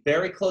sense? Pay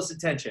very close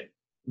attention.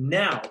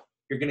 Now,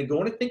 you're going to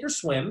go into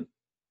Thinkorswim,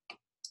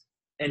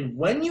 and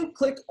when you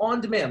click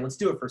on demand, let's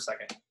do it for a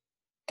second.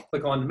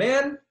 Click on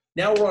demand.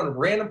 Now we're on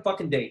random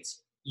fucking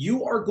dates.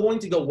 You are going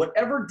to go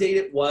whatever date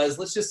it was.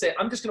 Let's just say,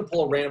 I'm just going to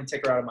pull a random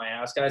ticker out of my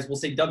ass, guys. We'll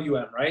say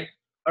WM, right?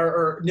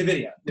 Or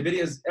NVIDIA.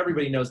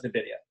 Everybody knows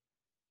NVIDIA.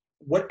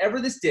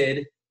 Whatever this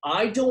did,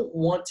 I don't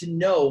want to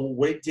know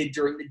what it did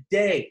during the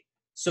day.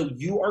 So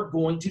you are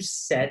going to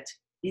set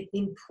it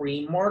in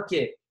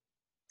pre-market.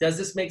 Does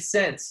this make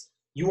sense?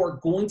 You are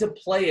going to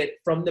play it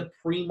from the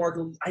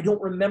pre-market. I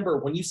don't remember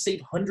when you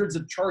save hundreds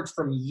of charts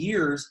from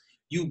years,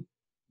 you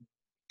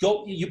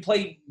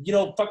play,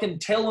 fucking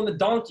tail on the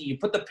donkey. You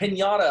put the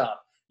pinata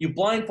up. You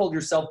blindfold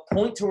yourself,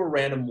 point to a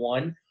random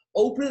one,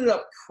 open it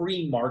up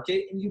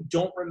pre-market, and you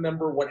don't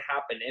remember what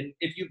happened. And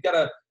if you've got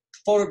a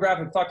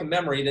photographic fucking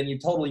memory, then you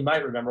totally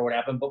might remember what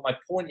happened. But my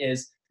point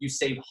is, you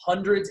save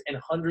hundreds and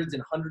hundreds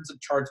and hundreds of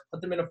charts,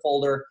 put them in a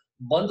folder,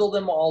 bundle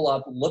them all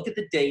up, look at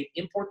the date,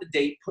 import the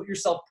date, put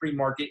yourself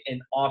pre-market,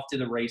 and off to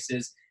the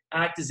races.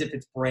 Act as if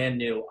it's brand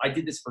new. I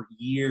did this for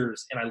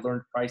years, and I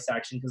learned price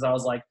action because I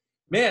was like,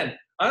 man,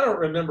 I don't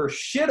remember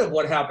shit of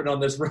what happened on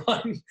this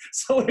run.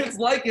 So it's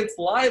like it's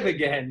live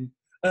again.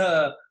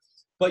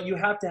 But you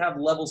have to have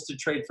levels to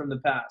trade from the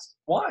past.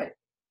 Why?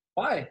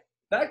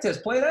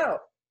 Backtest, play it out.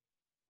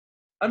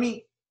 I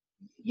mean,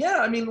 yeah,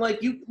 I mean,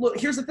 like, you look,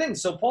 here's the thing.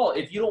 So, Paul,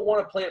 if you don't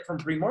want to play it from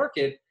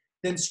pre-market,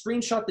 then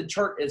screenshot the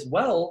chart as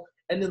well,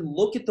 and then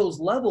look at those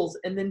levels,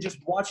 and then just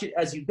watch it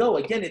as you go.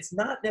 Again, it's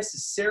not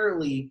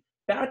necessarily,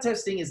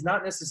 backtesting is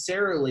not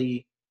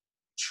necessarily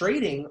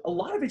trading. A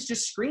lot of it's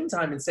just screen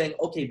time and saying,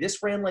 okay,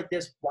 this ran like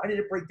this. Why did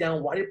it break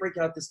down? Why did it break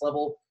out this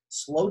level?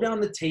 Slow down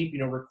the tape,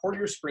 record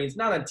your screens,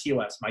 not on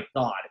TOS, my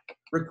God.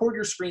 Record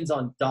your screens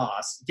on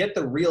DOS. Get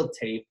the real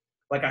tape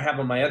like I have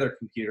on my other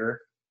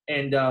computer,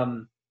 and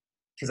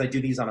because I do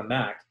these on a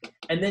Mac,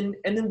 and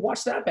then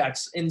watch that back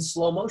in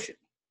slow motion.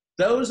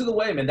 Those are the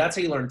way, man. That's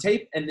how you learn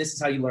tape, and this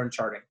is how you learn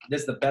charting.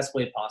 This is the best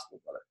way possible,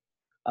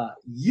 brother.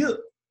 Yeah.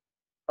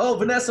 Oh,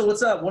 Vanessa,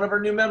 what's up? One of our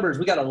new members.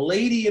 We got a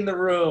lady in the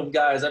room,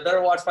 guys. I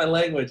better watch my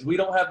language. We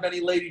don't have many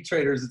lady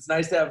traders. It's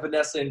nice to have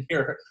Vanessa in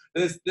here.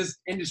 This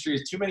industry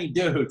is too many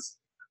dudes.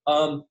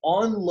 On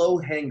low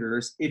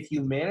hangers, if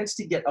you manage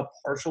to get a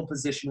partial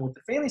position with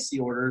the fantasy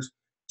orders,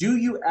 do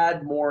you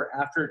add more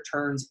after it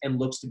turns and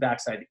looks to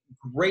backside?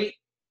 Great,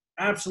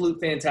 absolute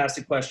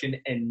fantastic question.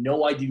 And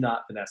no, I do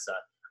not, Vanessa.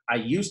 I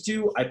used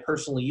to. I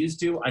personally used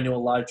to. I know a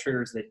lot of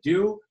traders that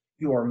do.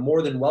 You are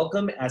more than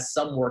welcome, as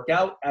some work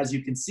out. As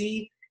you can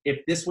see,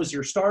 if this was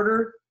your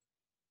starter,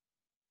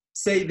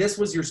 say this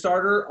was your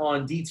starter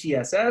on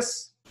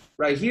DTSS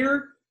right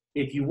here,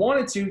 if you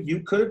wanted to,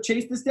 you could have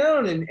chased this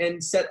down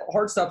and set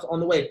hard stops on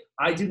the way.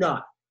 I do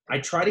not. I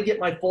try to get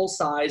my full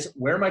size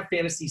where my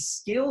fantasy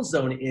scale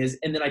zone is,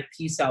 and then I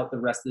piece out the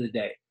rest of the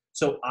day.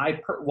 So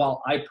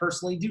while I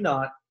personally do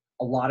not,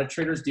 a lot of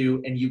traders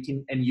do, and you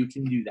can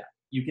do that.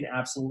 You can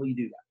absolutely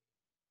do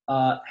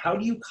that. How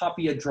do you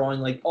copy a drawing?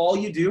 Like, all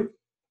you do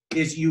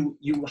is you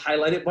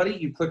highlight it, buddy.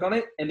 You click on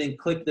it, and then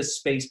click the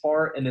space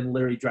bar, and then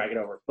literally drag it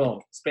over.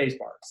 Boom, space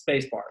bar,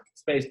 space bar,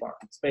 space bar,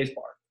 space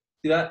bar.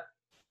 See that?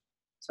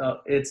 So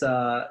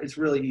it's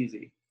really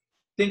easy.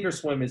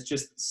 Thinkorswim is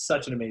just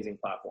such an amazing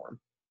platform.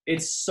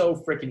 It's so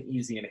freaking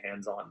easy and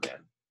hands-on, man.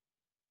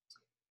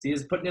 See,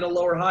 it's putting in a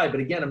lower high,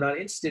 but again, I'm not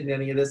interested in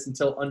any of this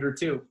until under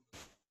 2.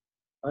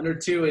 Under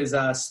 2 is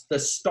the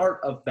start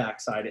of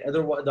backside,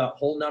 the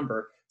whole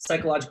number,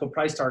 psychological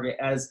price target,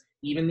 as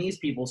even these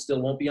people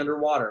still won't be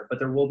underwater, but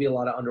there will be a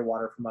lot of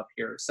underwater from up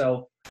here.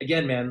 So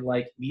again, man,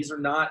 like, these are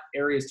not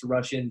areas to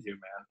rush into,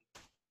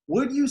 man.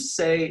 Would you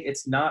say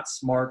it's not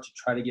smart to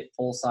try to get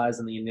full size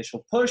on the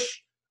initial push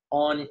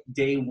on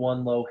day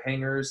one low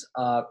hangers,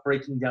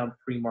 breaking down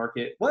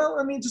pre-market? Well,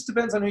 I mean, it just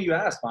depends on who you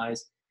ask,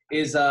 Mize.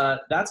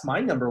 That's my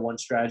number one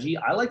strategy.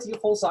 I like to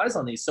get full size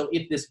on these. So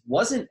if this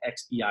wasn't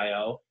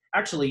XBIO,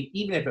 actually,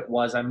 even if it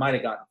was, I might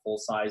have gotten full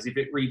size if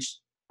it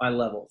reached my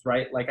levels,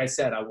 right? Like I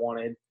said, I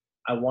wanted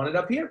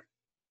up here.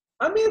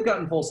 I may have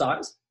gotten full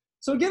size.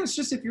 So again, it's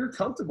just if you're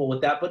comfortable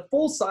with that, but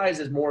full size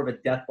is more of a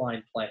death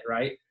line play,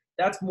 right?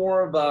 That's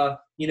more of a,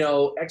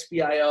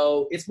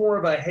 XBIO. It's more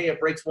of a, hey,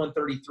 it breaks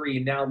 133,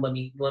 and now let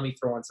me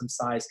throw on some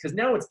size, because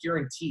now it's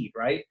guaranteed,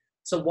 right?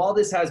 So while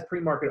this has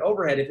pre-market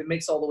overhead, if it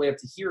makes all the way up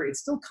to here,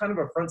 it's still kind of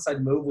a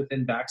frontside move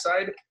within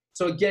backside.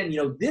 So again,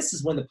 this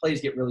is when the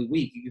plays get really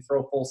weak. You can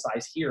throw full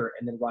size here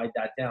and then ride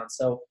that down.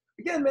 So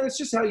again, man, it's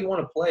just how you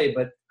want to play.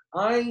 But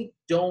I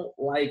don't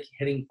like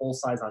hitting full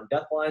size on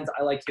death lines.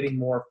 I like hitting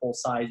more full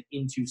size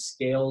into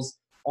scales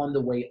on the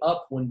way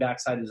up when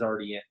backside is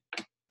already in.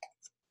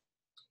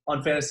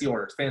 On fantasy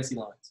orders, fantasy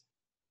lines.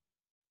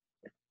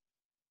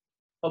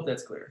 Hope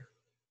that's clear.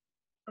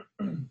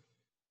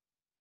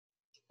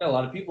 Got a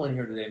lot of people in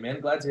here today,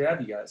 man. Glad to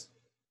have you guys.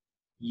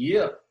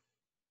 Yeah.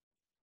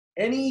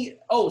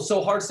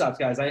 So hard stops,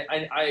 guys.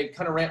 I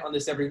kind of rant on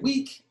this every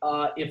week.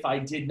 If I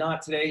did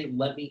not today,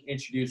 let me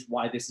introduce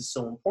why this is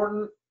so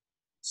important.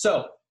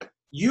 So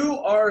you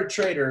are a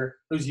trader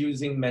who's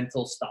using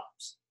mental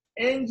stops,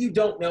 and you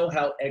don't know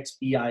how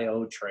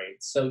XBIO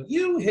trades. So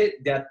you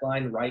hit death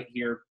line right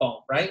here, boom,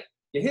 right?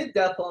 You hit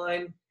death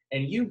line,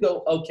 and you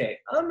go, okay,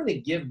 I'm going to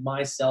give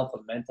myself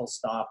a mental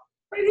stop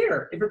right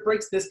here. If it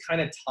breaks this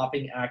kind of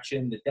topping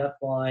action, the death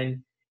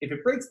line, if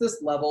it breaks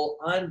this level,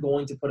 I'm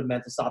going to put a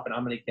mental stop, and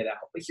I'm going to get out.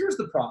 But here's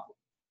the problem,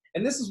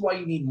 and this is why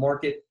you need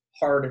market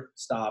hard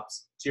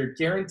stops. So you're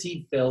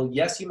guaranteed fill.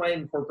 Yes, you might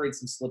incorporate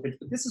some slippage,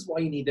 but this is why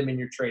you need them in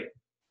your trading.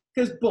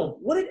 Because, boom,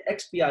 what did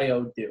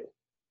XBIO do?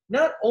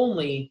 Not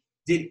only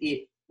did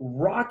it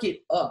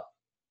rocket up,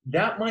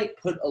 that might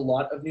put a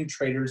lot of new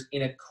traders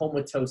in a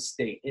comatose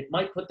state. It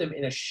might put them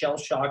in a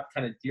shell-shock,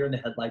 kind of deer in the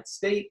headlights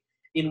state,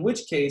 in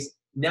which case,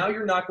 now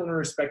you're not going to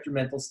respect your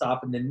mental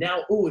stop, and then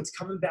now, it's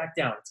coming back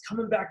down. It's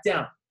coming back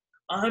down.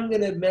 I'm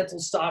going to mental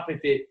stop if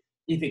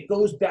it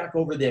goes back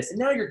over this. And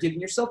now you're giving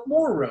yourself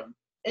more room.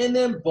 And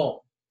then, boom,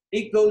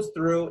 it goes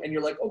through, and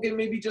you're like, okay,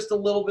 maybe just a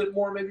little bit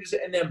more,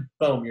 and then,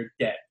 boom, you're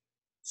dead.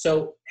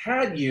 So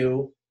had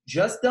you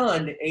just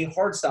done a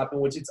hard stop in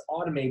which it's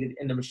automated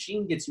and the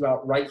machine gets you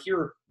out right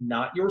here,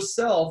 not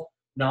yourself,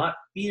 not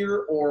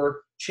fear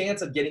or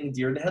chance of getting a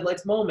deer in the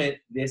headlights moment,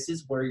 this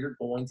is where you're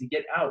going to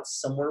get out,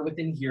 somewhere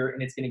within here,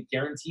 and it's going to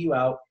guarantee you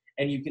out,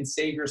 and you can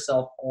save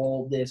yourself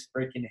all this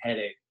freaking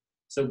headache.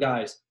 So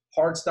guys,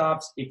 hard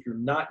stops, if you're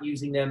not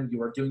using them,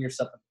 you are doing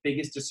yourself the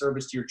biggest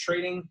disservice to your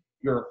trading.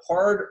 Your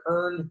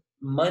hard-earned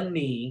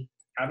money,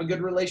 have a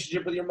good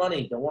relationship with your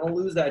money. Don't want to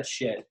lose that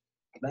shit.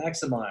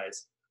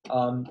 Maximize.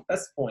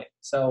 That's the point.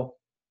 So,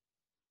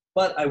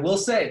 but I will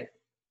say,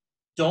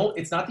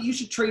 it's not that you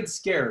should trade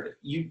scared.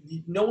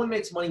 No one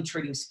makes money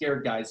trading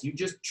scared, guys. You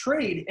just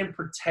trade and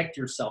protect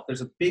yourself.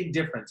 There's a big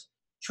difference.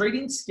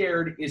 Trading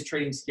scared is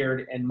trading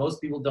scared, and most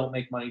people don't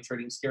make money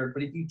trading scared.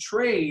 But if you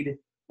trade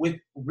with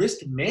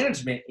risk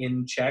management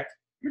in check,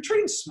 you're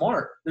trading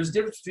smart. There's a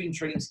difference between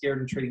trading scared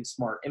and trading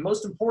smart. And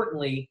most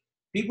importantly,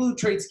 people who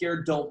trade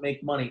scared don't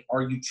make money.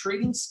 Are you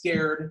trading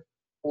scared,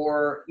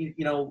 or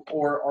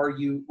or are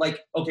you like,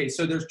 okay,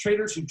 so there's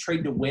traders who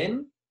trade to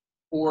win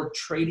or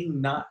trading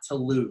not to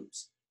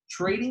lose.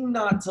 Trading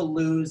not to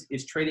lose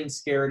is trading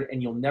scared,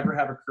 and you'll never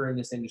have a career in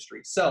this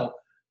industry. So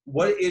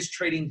what is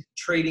trading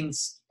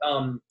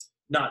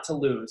not to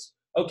lose?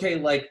 Okay,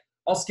 like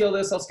I'll scale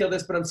this,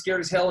 but I'm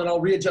scared as hell and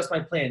I'll readjust my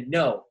plan.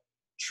 No,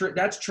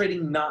 that's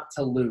trading not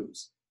to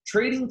lose.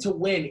 Trading to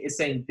win is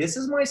saying, this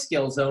is my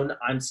scale zone.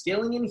 I'm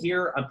scaling in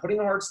here. I'm putting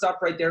a hard stop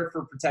right there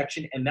for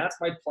protection, and that's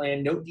my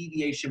plan. No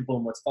deviation.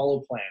 Boom, let's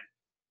follow plan.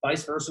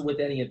 Vice versa with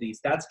any of these.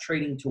 That's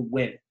trading to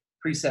win.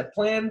 Preset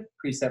plan,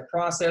 preset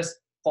process,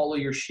 follow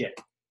your shit.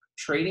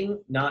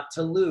 Trading not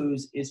to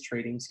lose is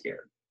trading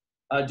scared.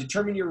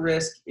 Determine your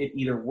risk. It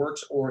either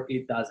works or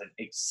it doesn't.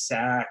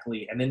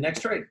 Exactly. And then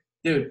next trade.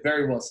 Dude,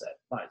 very well said.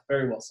 Fine,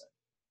 very well said.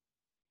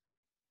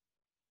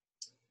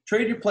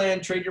 Trade your plan,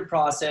 trade your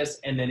process,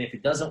 and then if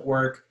it doesn't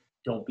work,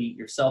 don't beat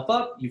yourself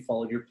up. You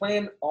followed your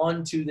plan,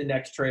 on to the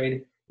next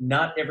trade.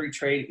 Not every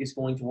trade is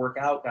going to work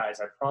out,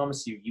 guys. I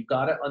promise you. You've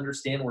got to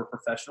understand we're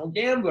professional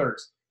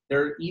gamblers.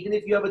 Even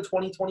if you have a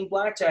 20-20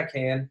 blackjack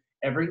hand,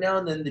 every now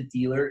and then the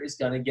dealer is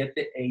going to get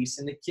the ace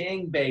and the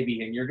king,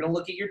 baby. And you're going to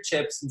look at your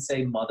chips and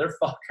say,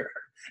 motherfucker.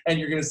 And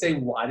you're going to say,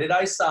 why did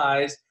I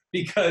size?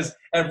 Because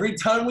every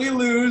time we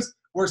lose,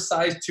 we're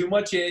sized too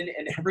much in.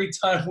 And every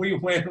time we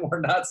win,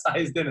 we're not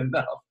sized in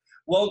enough.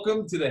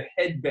 Welcome to the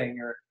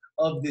headbanger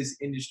of this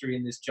industry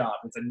and this job.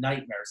 It's a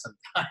nightmare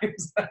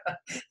sometimes.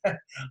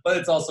 But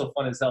it's also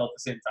fun as hell at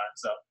the same time.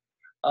 So,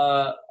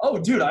 oh,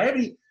 dude,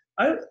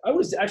 I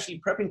was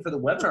actually prepping for the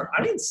webinar.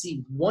 I didn't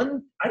see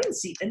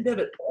NBEV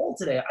at all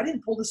today. I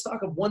didn't pull the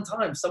stock of one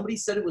time. Somebody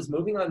said it was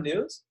moving on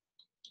news.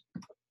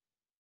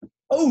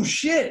 Oh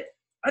shit.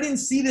 I didn't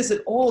see this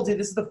at all, dude.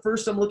 This is the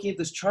first I'm looking at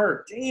this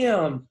chart.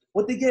 Damn.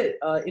 What'd they get?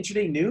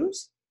 Intraday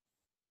news?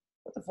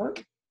 What the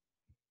fuck?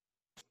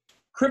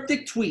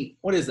 Cryptic tweet.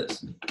 What is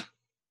this?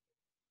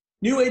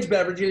 New Age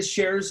Beverages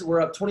shares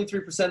were up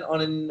 23%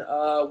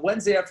 on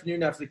Wednesday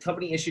afternoon after the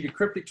company issued a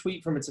cryptic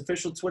tweet from its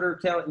official Twitter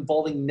account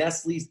involving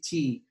Nestle's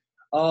tea.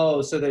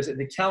 Oh, so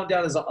the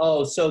countdown is,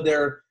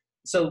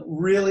 so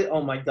really,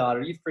 oh my God,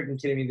 are you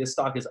freaking kidding me? This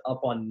stock is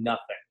up on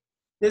nothing.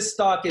 This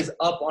stock is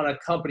up on a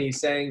company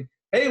saying,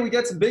 hey, we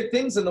got some big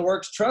things in the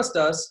works, trust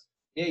us.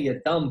 Yeah,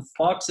 you dumb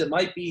fucks. It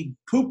might be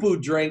poo-poo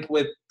drink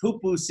with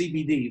poo-poo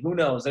CBD. Who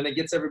knows? And it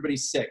gets everybody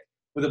sick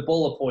with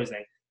Ebola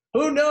poisoning.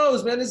 Who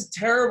knows, man? This is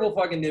terrible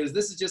fucking news.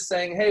 This is just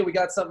saying, hey, we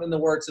got something in the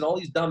works, and all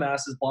these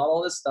dumbasses bought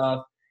all this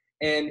stuff.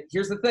 And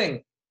here's the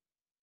thing.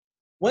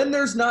 When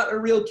there's not a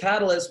real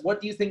catalyst, what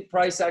do you think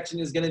price action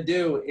is going to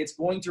do? It's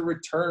going to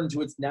return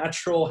to its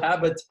natural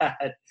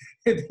habitat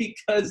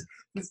because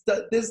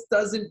this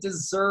doesn't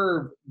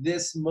deserve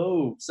this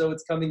move. So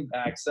it's coming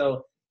back.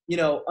 So,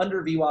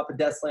 under VWAP, a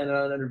death slant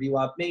on under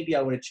VWAP, maybe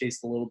I would have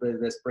chased a little bit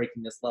of this,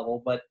 breaking this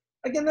level. But,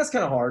 again, that's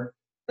kind of hard.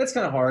 That's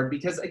kind of hard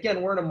because,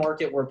 again, we're in a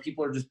market where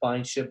people are just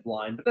buying shit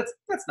blind. But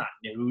that's not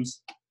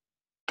news.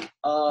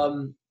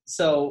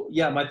 So,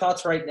 yeah, my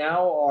thoughts right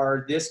now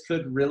are this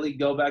could really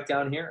go back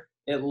down here.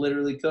 It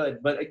literally could.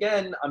 But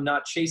again, I'm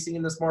not chasing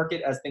in this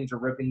market as things are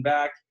ripping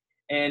back.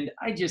 And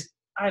I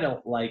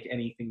don't like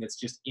anything that's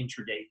just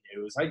intraday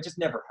news. I just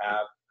never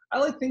have. I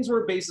like things where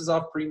it bases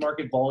off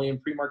pre-market volume,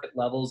 pre-market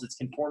levels. It's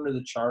conformed to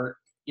the chart.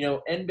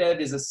 NBEV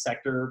is a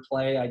sector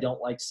play. I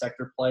don't like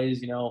sector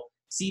plays.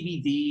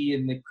 CBD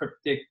and the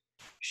cryptic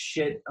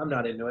shit. I'm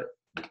not into it.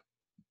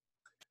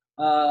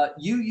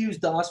 You use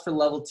DOS for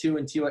level 2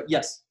 and 2.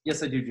 Yes,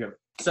 I do, Jim.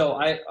 So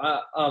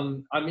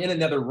I'm in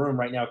another room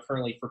right now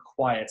currently for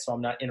quiet, so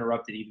I'm not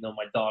interrupted, even though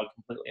my dog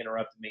completely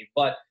interrupted me.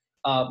 But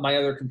my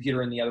other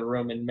computer in the other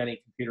room and many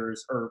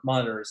computers or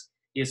monitors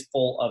is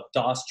full of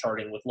DOS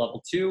charting with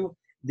level 2.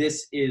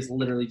 This is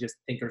literally just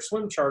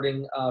thinkorswim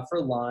charting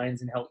for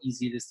lines and how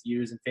easy it is to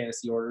use in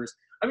fantasy orders.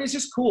 I mean, it's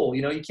just cool.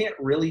 You can't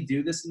really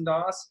do this in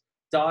DOS.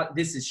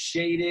 This is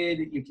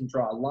shaded. You can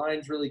draw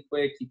lines really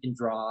quick. You can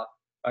draw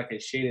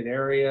shaded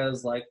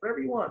areas, like whatever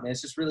you want, man.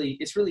 It's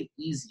really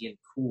easy and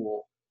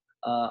cool.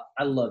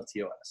 I love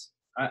TOS.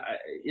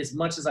 As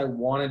much as I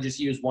want to just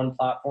use one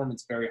platform,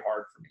 it's very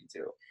hard for me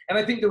to. And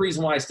I think the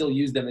reason why I still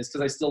use them is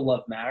because I still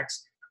love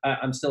Macs.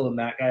 I'm still a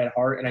Mac guy at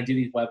heart, and I do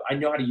these I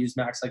know how to use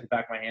Macs like the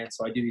back of my hand,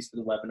 so I do these for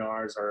the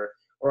webinars or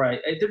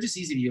they're just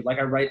easy to use. Like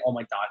I write all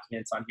my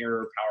documents on here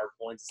or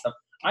PowerPoints and stuff.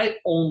 I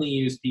only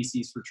use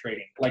PCs for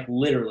trading, like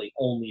literally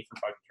only for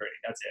fucking trading.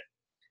 That's it.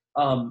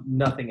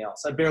 Nothing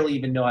else. I barely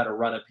even know how to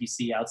run a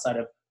PC outside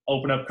of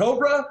open up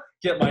Cobra,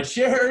 get my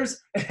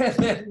shares, and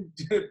then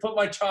put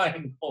my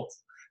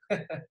triangles.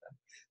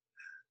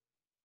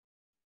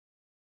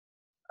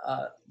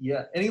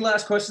 Yeah. Any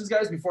last questions,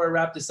 guys, before I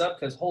wrap this up?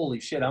 Because holy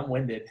shit, I'm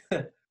winded.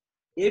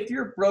 If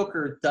your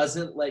broker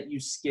doesn't let you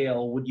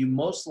scale, would you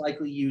most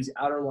likely use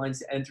outer lines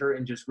to enter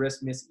and just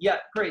risk miss? Yeah,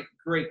 great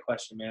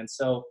question, man.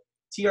 So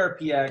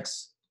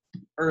TRPX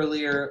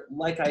earlier,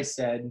 like I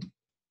said,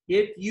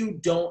 if you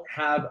don't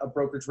have a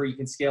brokerage where you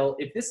can scale,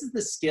 if this is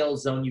the scale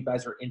zone you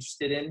guys are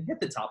interested in, hit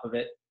the top of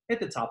it,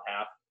 hit the top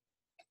half.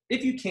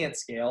 If you can't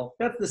scale,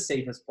 that's the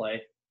safest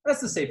play.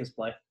 That's the safest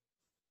play.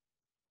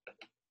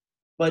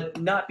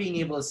 But not being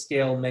able to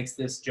scale makes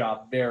this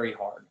job very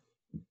hard.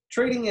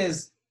 Trading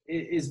is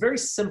very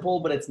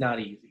simple, but it's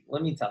not easy.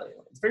 Let me tell you,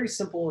 it's very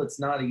simple. It's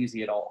not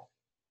easy at all.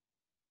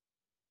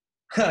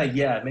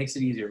 Yeah, it makes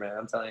it easier, man.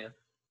 I'm telling you,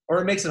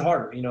 or it makes it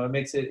harder. You know, it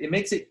makes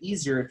it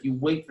easier if you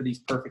wait for these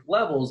perfect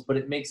levels, but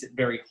it makes it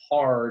very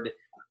hard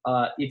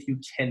if you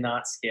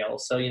cannot scale.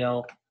 So, you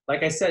know,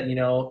 like I said, you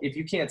know, if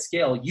you can't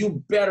scale,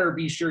 you better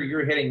be sure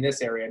you're hitting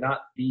this area,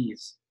 not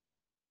these.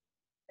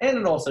 And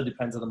it also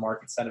depends on the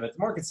market sentiment. The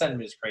market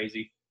sentiment is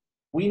crazy.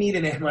 We need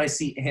an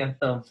MIC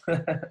anthem.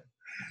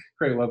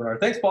 Great webinar.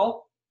 Thanks,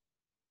 Paul.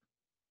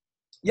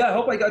 Yeah, I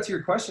hope I got to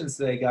your questions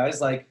today,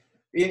 guys. Like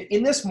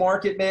in this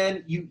market,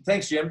 man,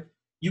 thanks, Jim.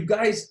 You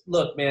guys,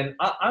 look, man,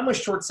 I'm a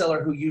short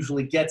seller who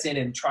usually gets in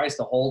and tries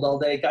to hold all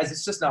day. Guys,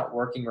 it's just not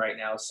working right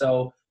now.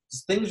 So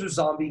things are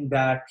zombieing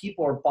back.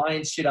 People are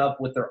buying shit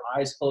up with their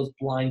eyes closed,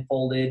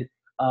 blindfolded.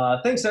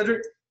 Thanks,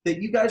 Cedric. That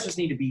you guys just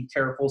need to be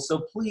careful.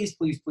 So please,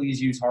 please,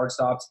 please use hard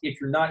stops. If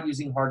you're not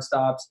using hard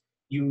stops,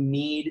 you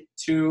need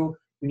to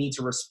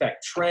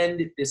respect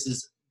trend. This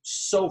is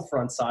so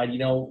front side. You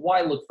know,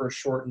 why look for a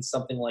short in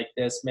something like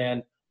this,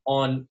 man,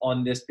 on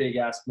this big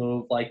ass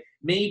move? Like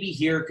maybe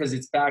here because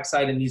it's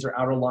backside and these are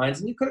outer lines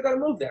and you could have got to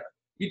move there.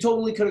 You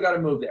totally could have got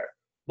to move there.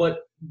 But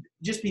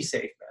just be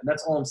safe, man.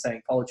 That's all I'm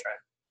saying. Follow trend.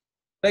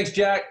 Thanks,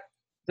 Jack.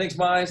 Thanks,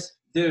 Mize.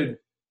 Dude,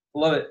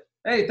 love it.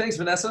 Hey, thanks,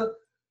 Vanessa.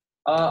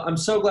 I'm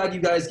so glad you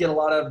guys get a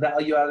lot of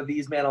value out of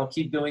these, man. I'll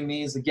keep doing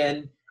these.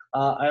 Again,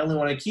 I only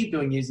want to keep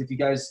doing these if you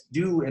guys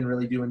do and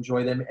really do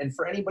enjoy them. And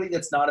for anybody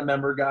that's not a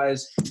member,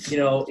 guys, you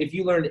know, if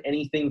you learned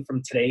anything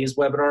from today's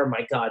webinar,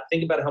 my God,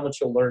 think about how much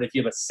you'll learn if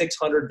you have a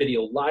 600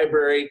 video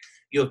library,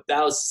 you have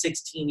about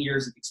 16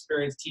 years of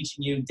experience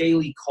teaching you,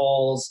 daily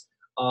calls,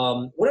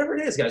 whatever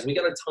it is, guys. We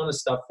got a ton of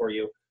stuff for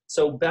you.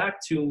 So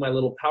back to my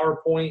little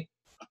PowerPoint.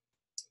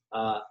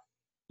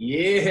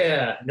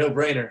 Yeah, no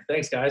brainer.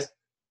 Thanks, guys.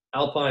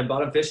 Alpine,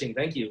 bottom fishing,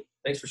 thank you.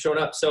 Thanks for showing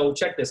up. So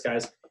check this,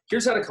 guys.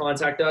 Here's how to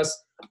contact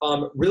us.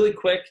 Really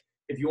quick,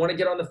 if you want to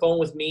get on the phone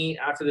with me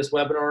after this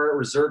webinar,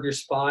 reserve your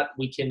spot.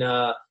 We can,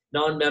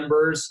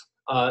 non-members,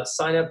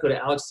 sign up, go to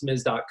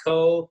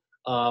alextamiz.co,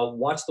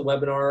 watch the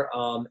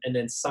webinar, and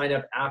then sign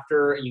up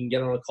after. You can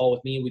get on a call with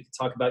me. We can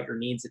talk about your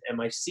needs at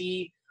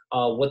MIC,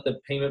 what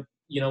the payment,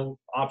 you know,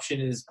 option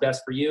is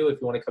best for you. If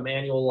you want to come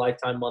annual,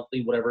 lifetime,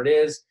 monthly, whatever it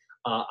is.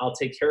 I'll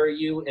take care of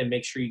you and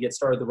make sure you get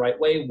started the right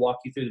way, walk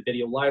you through the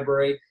video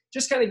library,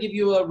 just kind of give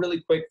you a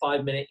really quick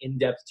 5-minute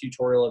in-depth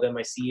tutorial of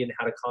MIC and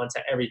how to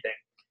contact everything.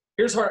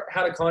 Here's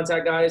how to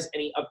contact, guys.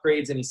 Any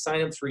upgrades, any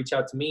signups, reach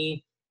out to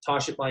me,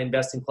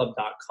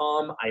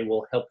 tosh@myinvestingclub.com. I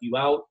will help you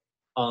out.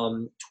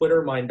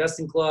 Twitter, My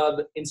Investing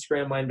Club,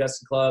 Instagram, My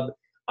Investing Club.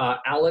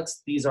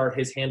 Alex, these are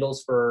his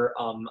handles for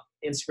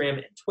Instagram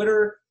and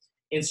Twitter.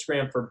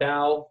 Instagram for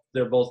Bao,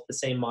 they're both the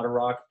same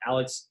Moderock,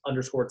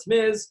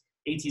 Alex_Tamiz.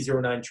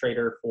 AT09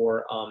 Trader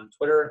for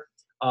Twitter.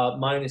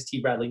 Mine is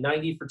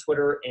TBradley90 for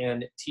Twitter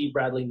and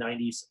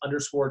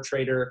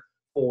TBradley90_Trader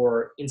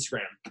for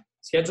Instagram.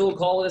 Schedule a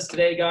call with us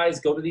today, guys.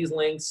 Go to these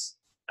links,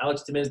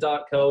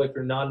 alextamiz.co. If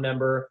you're a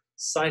non-member,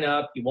 sign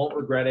up. You won't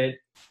regret it.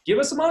 Give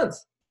us a month.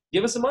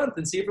 Give us a month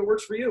and see if it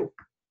works for you.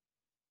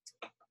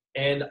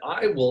 And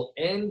I will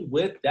end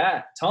with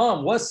that.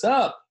 Tom, what's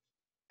up?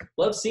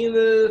 Love seeing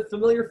the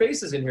familiar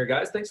faces in here,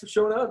 guys. Thanks for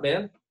showing up,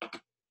 man.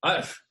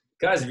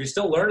 Guys, if you're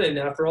still learning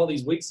after all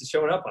these weeks of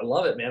showing up, I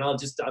love it, man. I'll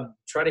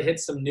try to hit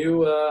some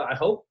new, I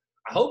hope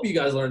you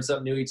guys learn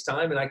something new each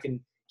time and I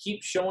can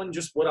keep showing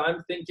just what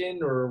I'm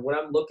thinking or what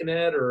I'm looking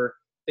at or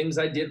things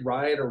I did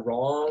right or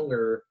wrong,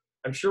 or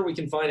I'm sure we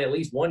can find at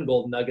least one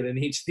golden nugget in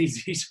each of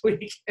these each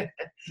week.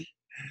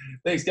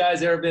 Thanks,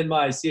 guys. Ever been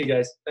my. See you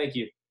guys. Thank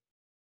you.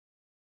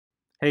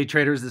 Hey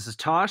traders, this is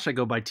Tosh. I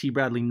go by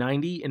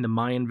TBradley90 in the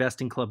My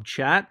Investing Club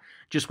chat.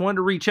 Just wanted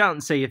to reach out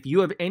and say if you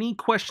have any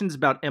questions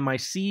about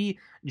MIC,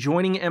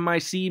 joining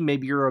MIC,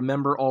 maybe you're a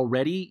member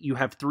already, you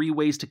have 3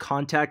 ways to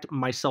contact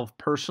myself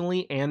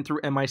personally and through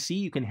MIC.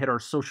 You can hit our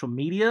social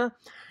media,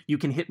 you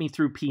can hit me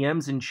through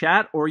PMs in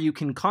chat, or you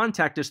can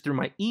contact us through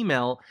my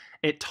email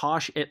at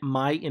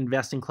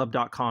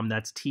tosh@myinvestingclub.com.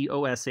 That's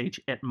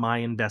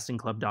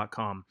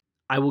TOSH@myinvestingclub.com.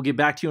 I will get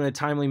back to you in a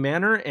timely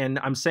manner, and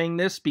I'm saying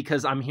this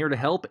because I'm here to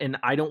help, and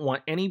I don't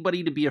want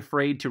anybody to be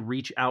afraid to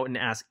reach out and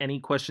ask any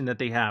question that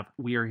they have.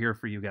 We are here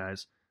for you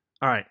guys.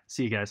 All right,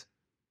 see you guys.